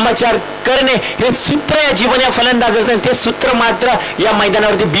खरपूस समाचार करणे हे सूत्र या जीवन या फलंदाजाचं. ते सूत्र मात्र या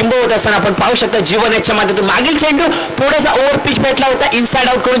मैदानावरती बिंब होत असताना आपण पाहू शकता. जीवन याच्या माध्यमातून मागील चेंडू थोडासा ओव्हर पिच भेटला होता, इनसाइड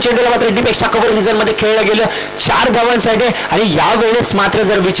आउट करून चेंडूला मात्र डीप एक्स्ट्रा कव्हर रिझन मध्ये खेळलं गेलं 4 धावांसाठी. आणि यावेळेस मात्र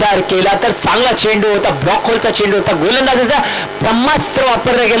जर विचार केला तर चांगला चेंडू होता, ब्लॉक होलचा चेंडू होता, गोलंदाजाचा ब्रह्मास्त्र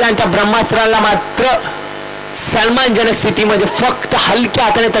वापरलं गेलं आणि त्या ब्रह्मास्त्राला मात्र सन्मानजनक स्थितीमध्ये फक्त हलक्या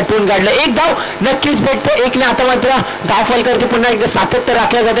हाताने तटवून काढलं. 1 धाव नक्कीच भेटते. 1 ने आता मात्र धाव फलकावरती पुन्हा एकदा सातत्य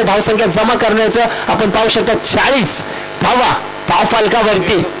राखल्या जाते. धावसंख्या जमा करण्याचं आपण पाहू शकता. 40 धावा धाव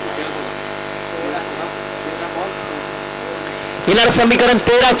फलकावरती. येणारं समीकरण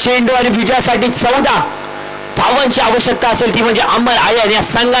 13 चेंडू आणि विजयासाठी 14 धावांची आवश्यकता असेल, ती म्हणजे अमर आयन या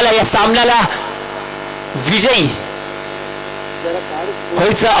संघाला या सामन्याला विजयी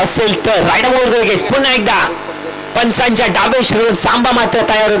व्हायचं असेल तर. राईट विकेट पुन्हा एकदा पंचांच्या डावे श्रेणीतून सांबा मात्र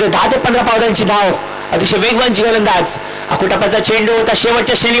तयार होते. 10 ते 15 पावलांची धाव, अतिशय वेगवान गोलंदाज. अकुटापाचा चेंडू होता,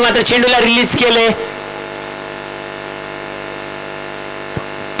 शेवटच्या श्रेणी मात्र चेंडूला रिलीज केले.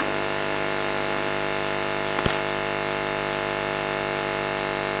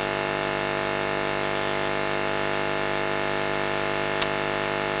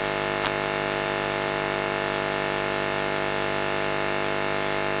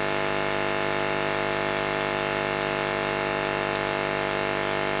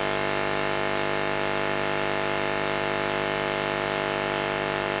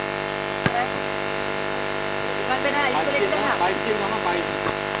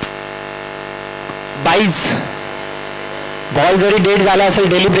 बॉल जरी डेट झाला असेल,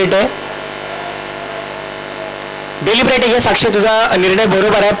 डेलिब्रेट आहे हे साक्ष तुझा निर्णय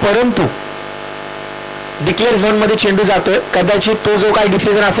बरोबर आहे, परंतु डिक्लेअर झोन मध्ये चेंडू जातोय. कदाचित तो जो काही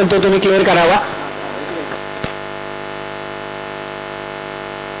डिसिजन असेल तो तुम्ही क्लिअर करावा.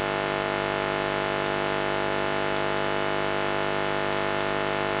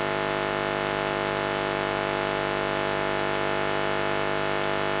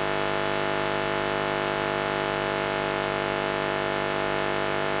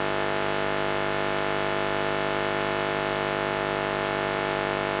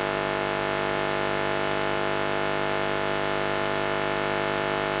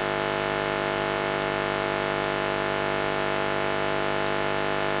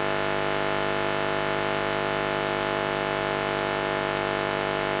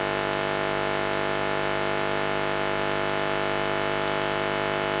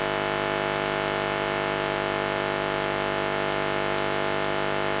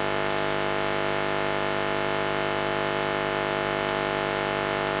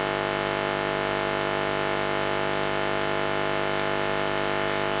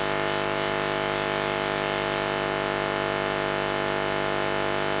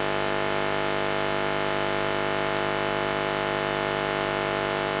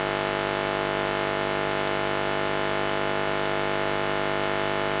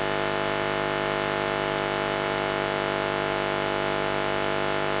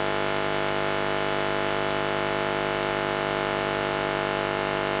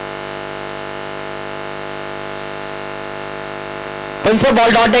 पंच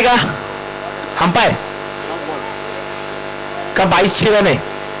बॉल डॉट आहे का अंपायर का 22 रन आहे?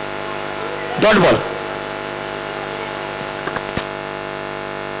 Dot ball.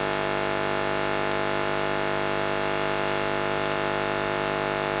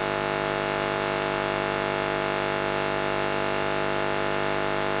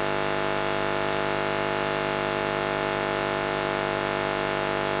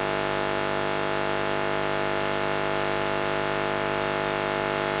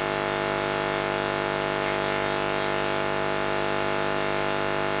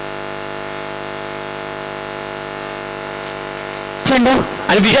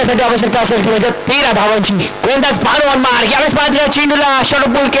 आणि विजयासाठी आवश्यकता असेल म्हणजे 13 धावांची. गोलंदाज बारो अमार यावेळेस मात्र चेंडूला शॉर्ट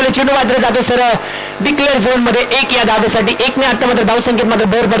बॉल केलं. चेंडू मात्र जातो सरळ डिक्लेअर झोन मध्ये. 1 या धावेसाठी 1 ने आता मात्र धावसंख्येत मात्र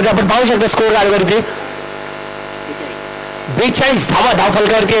भर पडते. आपण पाहू शकतो स्कोर कार्डवरती 42 धावा धाव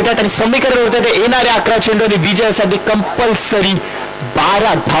फलकावरती येतात आणि समीकरण होतं ते येणाऱ्या 11 चेंडू आणि विजयासाठी कंपल्सरी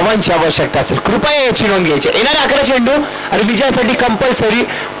 12 धावांची आवश्यकता असेल. कृपया याची नोंद घ्यायची. येणाऱ्या 11 चेंडू आणि विजयासाठी कंपल्सरी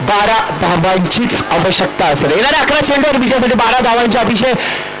 12 धावांचीच आवश्यकता असेल. येणाऱ्या 11 चेंडू आणि विजयासाठी 12 धावांची अतिशय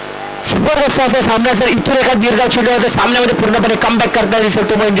जबरदस्त असा सामना. जर इथून एखाद दीर्घ चेंडू होता सामन्यामध्ये पूर्णपणे कमबॅक करता दिसेल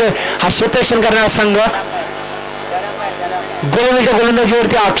तो म्हणजे हा क्षेत्ररक्षण करणारा संघ.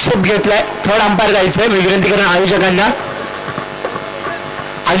 गोलंदाजीवरती आक्षेप घेतलाय. थर्ड अंपायर जायचंय. मी विनंती करेन आयोजकांना,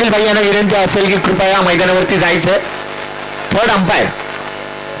 आदिल भाई यांना विनंती असेल की कृपया मैदानावरती जायचंय. Third umpire.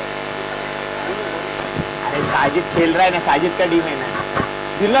 साजिद खेल रहा है ना, साजिद का टीम है ना.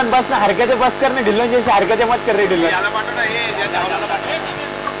 ढिल्लन बस ना, हरकतें बस कर ना, ढिल्लन जैसे हरकतें मत कर रहे ढिल्लन.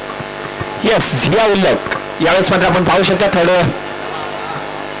 यस, या उल्लक यावेळेस मात्र आपण पाहू शकता. थर्ड.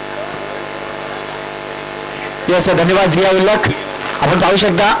 यस, धन्यवाद झिया उल्लक. आपण पाहू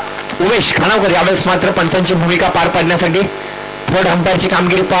शकता उमेश खानावकर यावेळेस मात्र पंचांची भूमिका पार पाडण्यासाठी थर्ड अंपायरची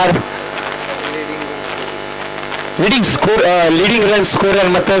कामगिरी पार. लीडिंग रन स्कोरर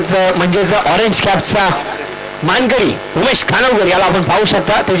म्हणजेच ऑरेंज कॅपचा मानकरी उमेश खानावकर याला आपण पाहू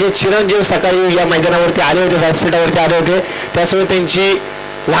शकता. त्याचे चिरंजीव सकाळी या मैदानावरती आले होते, व्यासपीठावरती आले होते. त्यासोबत त्यांची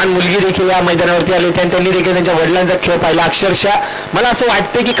लहान मुलगी देखील या मैदानावरती आली होती आणि त्यांनी देखील त्यांच्या वडिलांचा खेळ पाहिला. अक्षरशः मला असं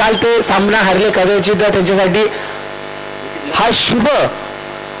वाटतं की काल ते सामना हारले, कदाचित त्यांच्यासाठी हा शुभ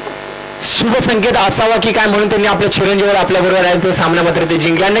संकेत असावा की काय, म्हणून त्यांनी आपल्या चिरंजीवर आपल्या बरोबर आहे ते सामना मात्र ते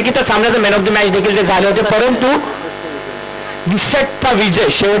जिंकले. नक्की त्या सामन्याचा मॅन ऑफ द मॅच देखील ते झाले होते. परंतु निसटता विजय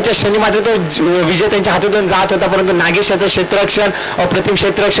शेवटच्या क्षणी मात्र तो विजय त्यांच्या हातातून जात होता. परंतु नागेश याचं क्षेत्ररक्षण, अप्रतिम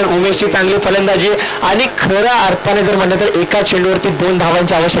क्षेत्ररक्षण, उमेशची चांगली फलंदाजी आणि खऱ्या अर्थाने जर म्हणलं तर एका चेंडूवरती 2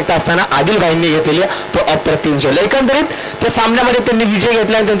 धावांची आवश्यकता असताना आदिल भाईंनी घेतलेली तो अप्रतिम चेंडू. एकंदरीत त्या सामन्यामध्ये त्यांनी विजय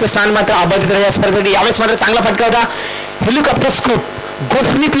घेतला आणि त्यांचं स्थान मात्र अबाधित राहिले. या स्पर्धेसाठी यावेळेस मात्र चांगला फटका होता. हेलिकॉप्टर स्कूप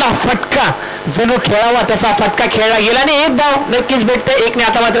गोफणीतला फटका जणू खेळावा तसा फटका खेळला गेला आणि 1 धाव नक्कीच भेटते. 1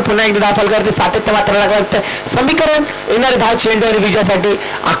 आता मात्र पुन्हा एकदा दाखल करते. सातत्य मात्र लागते. समीकरण येणारे 10 चेंडू आणि विजयासाठी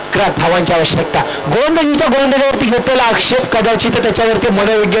 11 धावांची आवश्यकता. गोलंदाजीवरती घेतलेला आक्षेप कदाचित त्याच्यावरती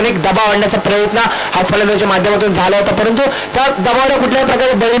मनोवैज्ञानिक दबाव आणण्याचा प्रयत्न हा फलंदाजीच्या माध्यमातून झाला होता. परंतु त्या दबावाला कुठल्याही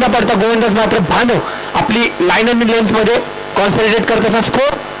प्रकारे बळी न पडता गोलंदाज मात्र भानू आपली लाईन आणि लेंथ मध्ये कॉन्सन्ट्रेट करत असा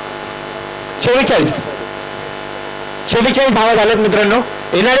स्कोर 44 धावा झाल्यात मित्रांनो.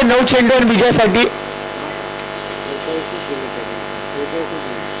 येणारे 9 चेंडू आणि विजयासाठी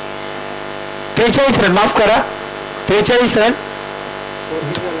 43 रन, माफ करा 43 रन.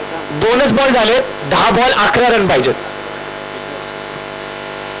 2च बॉल झाले. 10 बॉल 11 रन पाहिजेत.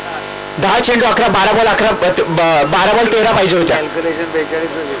 10 चेंडू 11, 12 बॉल 13 पाहिजे होत्या.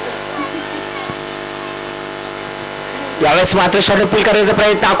 यावेळेस मात्र षटपूल करण्याचा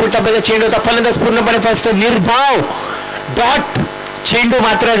प्रयत्न. आकुट टप्प्याचा चेंडू होता. फलंदाज पूर्णपणे फसतो. निर्धाव डॉट चेंडू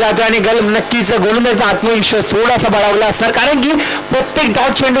मात्र जातो आणि नक्कीच गोलंदाजाचा आत्मविश्वास थोडासा बळावला असणार, कारण की प्रत्येक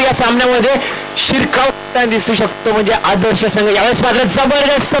डॉट चेंडू या सामन्यामध्ये शिरकाव दिसू शकतो. म्हणजे आदर्श संघ. यावेळेस मात्र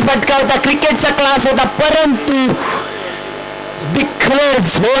जबरदस्त फटका होता. क्रिकेटचा क्लास होता. परंतु डिक्लेअर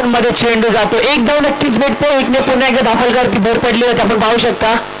झोन मध्ये चेंडू जातो. 1 धाव नक्कीच भेटतो. 1ने पुन्हा एकदा दाखलकारती भर पडली होती. आपण पाहू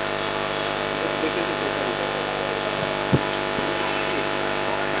शकता.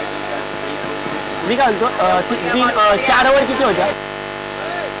 मी काय बोलतो 4 ओव्हर किती होत्या?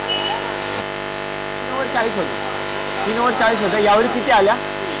 3 ओव्हर 40 होत्या. यावर किती आल्या?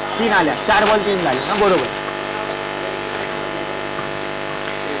 3 आल्या. 4 बॉल 3 झाले ना, बरोबर.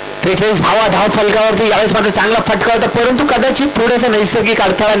 43 धाव फलकावरती यावेळेस मात्र चांगला फटका होता. परंतु कदाचित थोडासा नैसर्गिक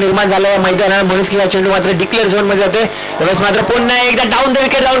अडथळा निर्माण झाला या मैदानात, म्हणूनच की हा चेंडू मात्र डिक्लेअर झोन मध्ये जातोय. यावेळेस मात्र पुन्हा एकदा डाऊन द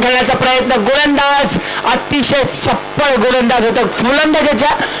विकेट लावून खेळण्याचा प्रयत्न. गोलंदाज अतिशय चप्पळ गोलंदाज होता.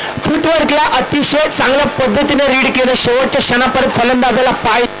 फलंदाजाच्या फुटवर्कला अतिशय चांगल्या पद्धतीने रीड केलं. शेवटच्या क्षणापर्यंत फलंदाजाला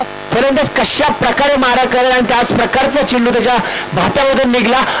पाय फलंदाज कशा प्रकारे मारा करेल आणि त्याच प्रकारचा चेंडू त्याच्या भात्यामधून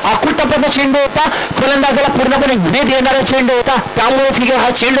निघला. आखूट टप्प्याचा चेंडू होता. फलंदाजाला पूर्णपणे वेध येणारा चेंडू होता. त्यामुळेच हा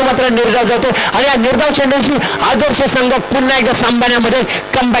चेंडू मात्र निर्धाव जातो आणि या निर्धाव चेंडूची आदर्श संघ पुन्हा एकदा सामन्यामध्ये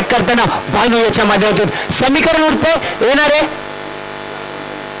कमबॅक करताना भानू याच्या माध्यमातून समीकरण उठते. येणारे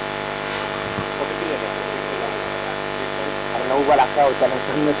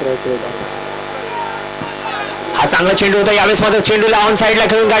हा चांगला चेंडू होता. यावेळेस मात्र चेंडूला ऑन साईडला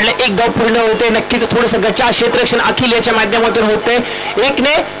खेळून काढले. 1 धाव पूर्ण होते. नक्कीच थोडस गच्चा क्षेत्ररक्षण अखिल याच्या माध्यमातून होते.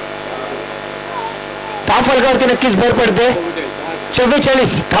 1ने धाव फलकावरती नक्कीच भर पडते.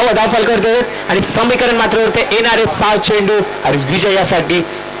 44 धाव फलकावरती आणि समीकरण मात्र होते. येणारे 6 चेंडू आणि विजयासाठी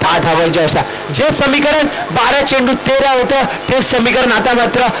 10 धावांची अवस्था. जे समीकरण 12 चेंडू 13 होतं ते समीकरण आता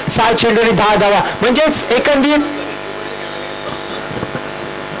मात्र 6 चेंडू आणि 10 धावा. म्हणजेच एकंदरीत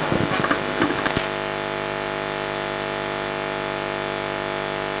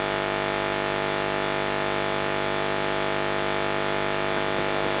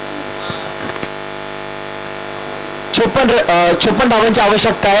 54 धावांची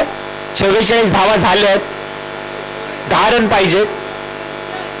आवश्यकता आहे. 44 धावा झाल्या आहेत. 10 रन पाहिजे.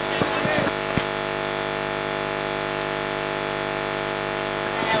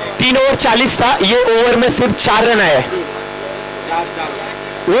 तीन ओवर 40 था. ये ओवर में सिर्फ 4 रन आए.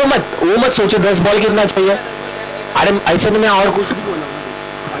 वो मत सोचो 10 बॉल कितना चाहिए. अरे ऐसे तो मैं और कुछ भी बोला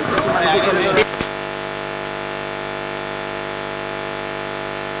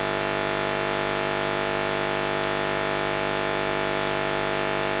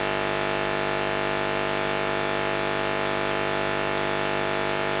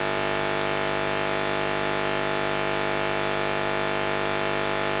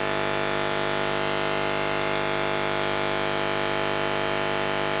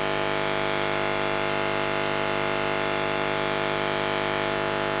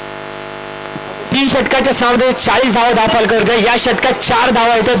तीन षटकाच्या सामने 40 धावा धाव फलकावर या षटकात 4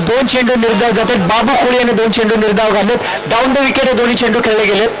 धावा येतात 2 चेंडू निर्धाव जातात बाबू कोळी याने 2 चेंडू निर्धाव घाललेत डाऊन द विकेट हे दोन्ही चेंडू खेळले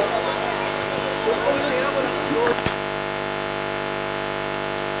गेलेत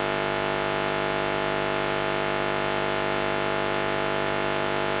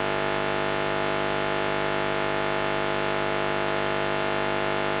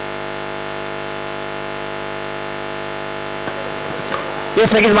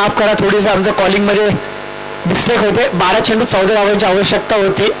येस नक्कीच माफ करा थोडीसं आमचं कॉलिंग मध्ये मिस्टेक होते 12 चेंडू 14 धावांची आवश्यकता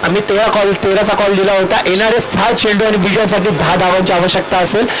होती आम्ही 13चा कॉल दिला होता येणारे 6 चेंडू आणि विजयासाठी 10 धावांची आवश्यकता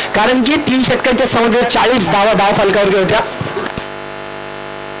असेल कारण की 3 षटकांच्या समुद्रात 40 धावा धाव फलकावर होत्या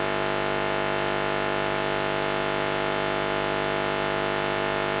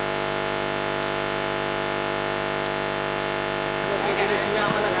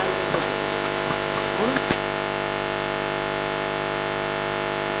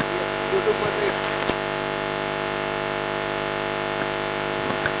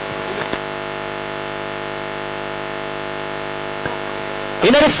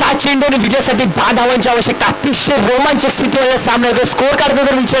येणारे 7 चेंडू आणि विजयासाठी 10 धावांची आवश्यकता अतिशय रोमांचक स्थितीवर सामना होतो स्कोर कार्डचा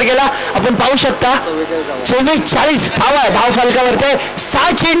जर विचार केला आपण पाहू शकता 44 धावा धाव फलकावरती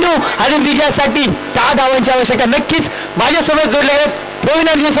 6 चेंडू आणि विजयासाठी 10 धावांची आवश्यकता नक्कीच माझ्यासोबत जोडले आहेत प्रवीण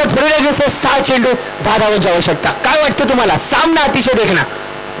 6 चेंडू 10 धावांची आवश्यकता काय वाटतं तुम्हाला सामना अतिशय देखना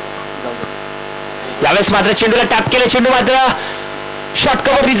यावेळेस मात्र चेंडूला टॅप केले चेंडू मात्र शॉर्ट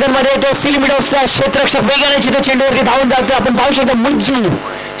कव्हर रिझन मध्ये तो सिलिमिडोसचा क्षेत्ररक्षक वेगाने चेंडूवरती धावून जातो आपण पाहू शकतो मुज्जू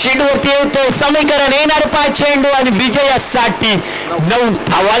चेंडूवरती येतोय समीकरण येणारे 5 चेंडू आणि विजयासाठी 9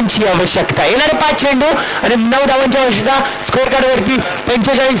 धावांची आवश्यकता येणारे 5 चेंडू आणि 9 धावांची आवश्यकता स्कोर कार्ड वरती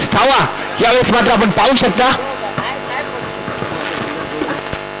 45 धावा यावेळेस मात्र आपण पाहू शकता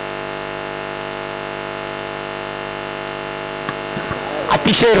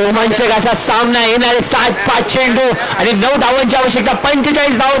अतिशय रोमांचक असा सामना येणारे 5 चेंडू आणि 9 धावांची आवश्यकता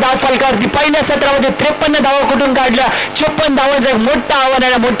 45 धाव फलकावरती पहिल्या सत्रामध्ये 53 धावा कुठून काढल्या 54 धावांचं एक मोठ्या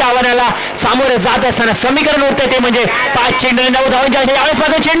आव्हानाला सामोरे जात असताना समीकरण होतं ते म्हणजे 5 चेंडू आणि 9 धावांची यावेळेस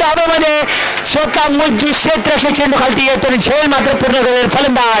मात्र चेंडू हवेमध्ये स्वतः मुज्जू क्षेत्ररक्षक चेंडू खालती येतो आणि झेल मात्र पूर्ण करेल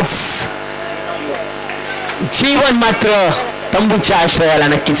फलंदाज जीवन मात्र तंबूच्या आश्रयाला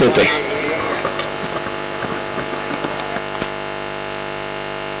नक्कीच येतोय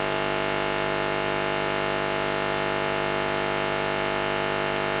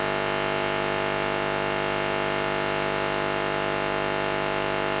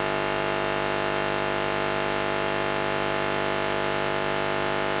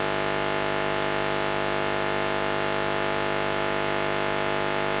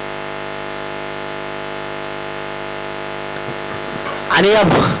आणि या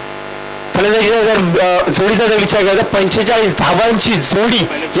फलंदाजीचा जर जोडीचा जर विचार केला तर 45 धावांची जोडी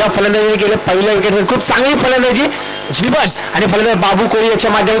या फलंदाजीने केलं पहिल्या विकेट खूप चांगली फलंदाजी जीवन आणि फलंदाज बाबू कोळी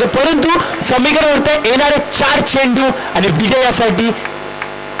याच्या माध्यमातून परंतु समीकरण होतं येणारे 4 चेंडू आणि विजयासाठी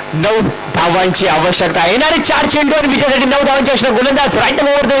 9 धावांची आवश्यकता येणारे 4 चेंडू आणि विजयासाठी 9 धावांची आवश्यकता गोलंदाज राईट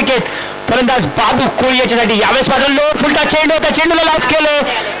ओव्हर द विकेट फलंदाज बाबू कोळी याच्यासाठी यावेळेस मात्र लो फुलटा चेंडू होता चेंडूला लाच केले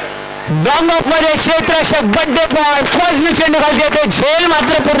लॉंग ऑफ मध्ये क्षेत्ररक्षक बड्डे बॉल फर्स्ट चेंडू खालती येते झेल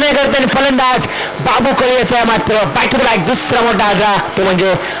मात्र पूर्ण करते आणि फलंदाज बाबू कोळी याचा मात्र बॅक टू बॅक दुसरा मोठा आजा तो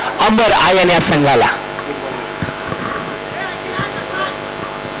म्हणजे अमर आयन या संघाला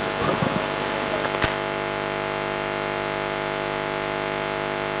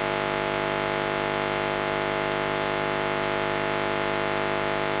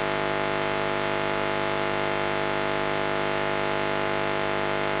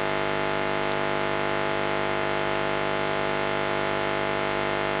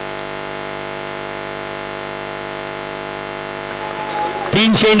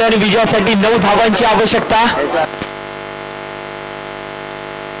तीन चेंडू आणि विजयासाठी 9 धावांची आवश्यकता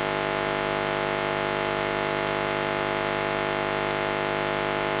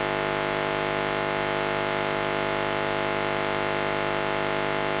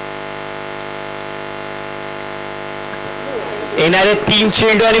येणारे 3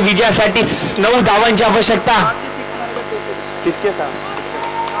 चेंडू आणि विजयासाठी 9 धावांची आवश्यकता किसके साथ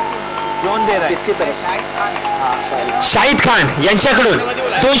जोन दे रहा है किसकी तरफ? शाहिद खान यांच्याकडून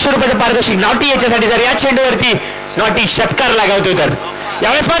 200 रुपयाचं पारितोषिक. नॉटी याच्यासाठी जर या चेंडूवरती नॉटी षटकार लगावतोय तर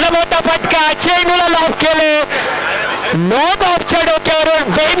यावेळेस माझा मोठा फटका, चेंडूला लॉक केले, नो बॉक्सच्या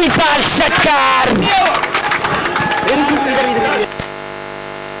डोक्यावरून बेमिसाल षटकार.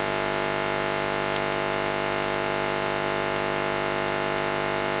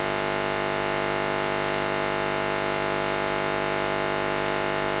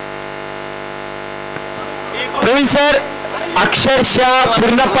 प्रवीण सर अक्षरशः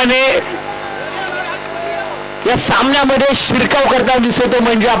पूर्णपणे या सामन्यामध्ये शिरकाव करताना दिसतो.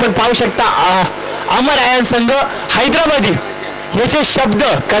 म्हणजे आपण पाहू शकता अमर आयन संघ हैदराबादी याचे शब्द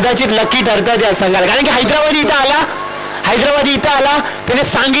कदाचित लकी ठरतात या संघाला. कारण की हैदराबादी इथं आला त्याने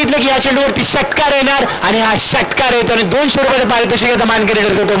सांगितलं की या चेंडूवरती षटकार येणार आणि हा षटकार येतो आणि 200 रुपये पारितोषिकाचा मानकरी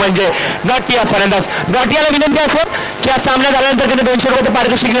करतो तो म्हणजे नॉटिया फलंदाज. नॉटियाला विनंती असेल की हा सामना झाल्यानंतर त्याने 200 रुपये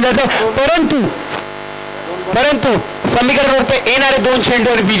पारितोषिक दिले जाते. परंतु समीकरणावरती येणारे 2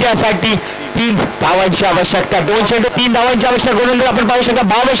 चेंडूवर विजयासाठी 3 धावांची आवश्यकता. 2 चेंडू 3 धावांची आवश्यकता गोलंदाज आपण पाहू शकता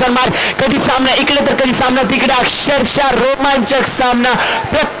भावेश मार. कधी सामना इकडे तर कधी सामना तिकडे, अक्षरशः रोमांचक सामना.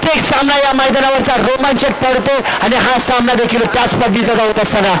 प्रत्येक सामना या मैदानावरचा रोमांचक ठरतो आणि हा सामना देखील त्याच पद्धतीचा होत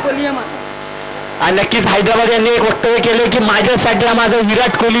असताना आणि नक्कीच हैदराबाद यांनी एक वक्तव्य केले की माझ्यासाठी हा माझा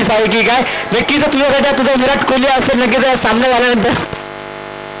विराट कोहलीच आहे की काय. नक्कीच तुझ्यासाठी तुझा विराट कोहली असेल. नक्कीच या सामना झाल्यानंतर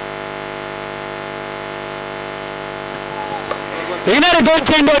येणारे 2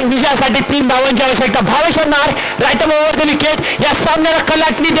 चेंडू विजयासाठी 3 धावांची आवश्यकता. भावेश मार राईट ओव्हर द विकेट. या सामन्याला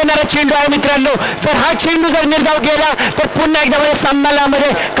कलाटणी देणारा चेंडू आहे मित्रांनो. जर हा चेंडू जर निर्धाव गेला तर पुन्हा एकदा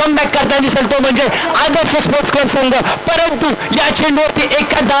सामन्यामध्ये कमबॅक करताना दिसेल तो म्हणजे आदर्श स्पोर्ट्स क्लब संघ. परंतु या चेंडूवरती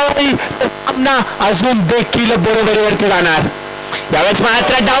एका धावाही सामना अजून देखील बरोबरीवरती जाणार. यावेळेस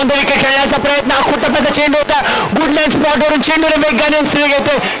मात्र डाऊन द विकेट खेळण्याचा प्रयत्न. टप्प्याचा चेंडू होता. गुडलँड स्पॉटवरून चेंडूने वेगाने उसळी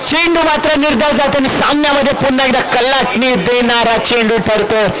घेते. चेंडू मात्र निर्धाव जातो आणि सामन्यामध्ये पुन्हा एकदा कलाटणी देणारा चेंडू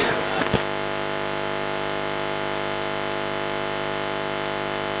ठरतो.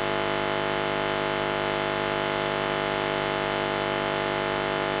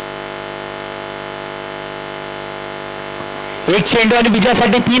 एक चेंडू आणि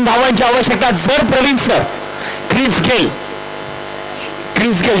विजयासाठी 3 धावांची आवश्यकता. जर प्रवीण सर क्रिस गेल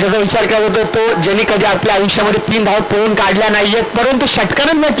ज्याचा विचार करत होतो तो ज्यांनी कधी आपल्या आयुष्यामध्ये 3 धावा पळून काढल्या नाहीयेत, परंतु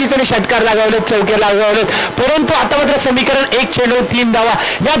षटकारात नक्कीच त्याने षटकार लगावलेत, चौके लगावलेत. परंतु आता मात्र समीकरण 1 चेंडू 3 धावा.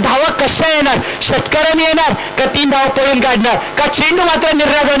 या धावा कशा येणार? षटकाराने येणार का 3 धावा पळून काढणार का चेंडू मात्र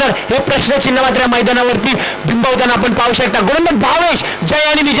निर्धाव होणार? हे प्रश्नचिन्ह मात्र मैदानावरती बिंबवताना आपण पाहू शकता. गोलंदाज भावेश जय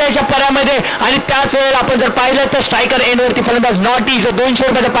आणि विजयाच्या परामध्ये आणि त्याच वेळेला आपण जर पाहिलं तर स्ट्रायकर एंडवरती फलंदाज नॉटी जो 200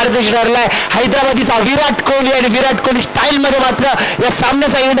 रुपयाचा पारितोषिक ठरलाय. हैदराबादीचा विराट कोहली आणि विराट कोहली स्टाईल मध्ये मात्र या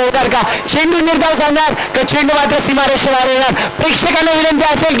सामन्याचा इव्हेंट होणार का? चेंडू निर्धाव जाणार का चेंडू मात्र सीमारेषेवर येणार? प्रेक्षकांना विनंती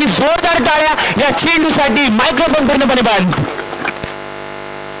असेल की जोरदार टाळ्या या चेंडूसाठी. मायक्रोफोन पूर्णपणे बंद.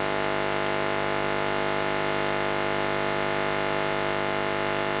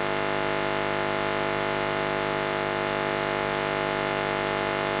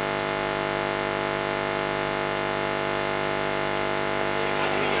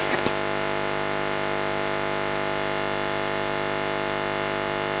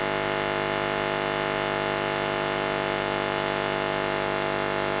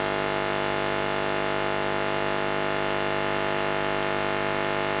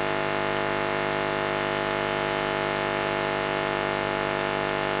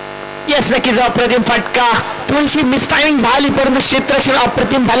 येस नक्कीच अप्रतिम फटका. थोडीशी मिसटायमिंग झाली परंतु क्षेत्ररक्षण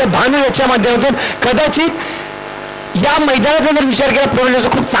अप्रतिम झाले भानू याच्या माध्यमातून. कदाचित या मैदानाचा जर विचार केला प्रवीण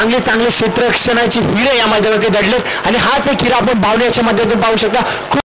खूप चांगले क्षेत्ररक्षणाची हिरे या मैदानामध्ये दडलेत आणि हाच एक हिरा आपण भावना याच्या माध्यमातून पाहू शकता.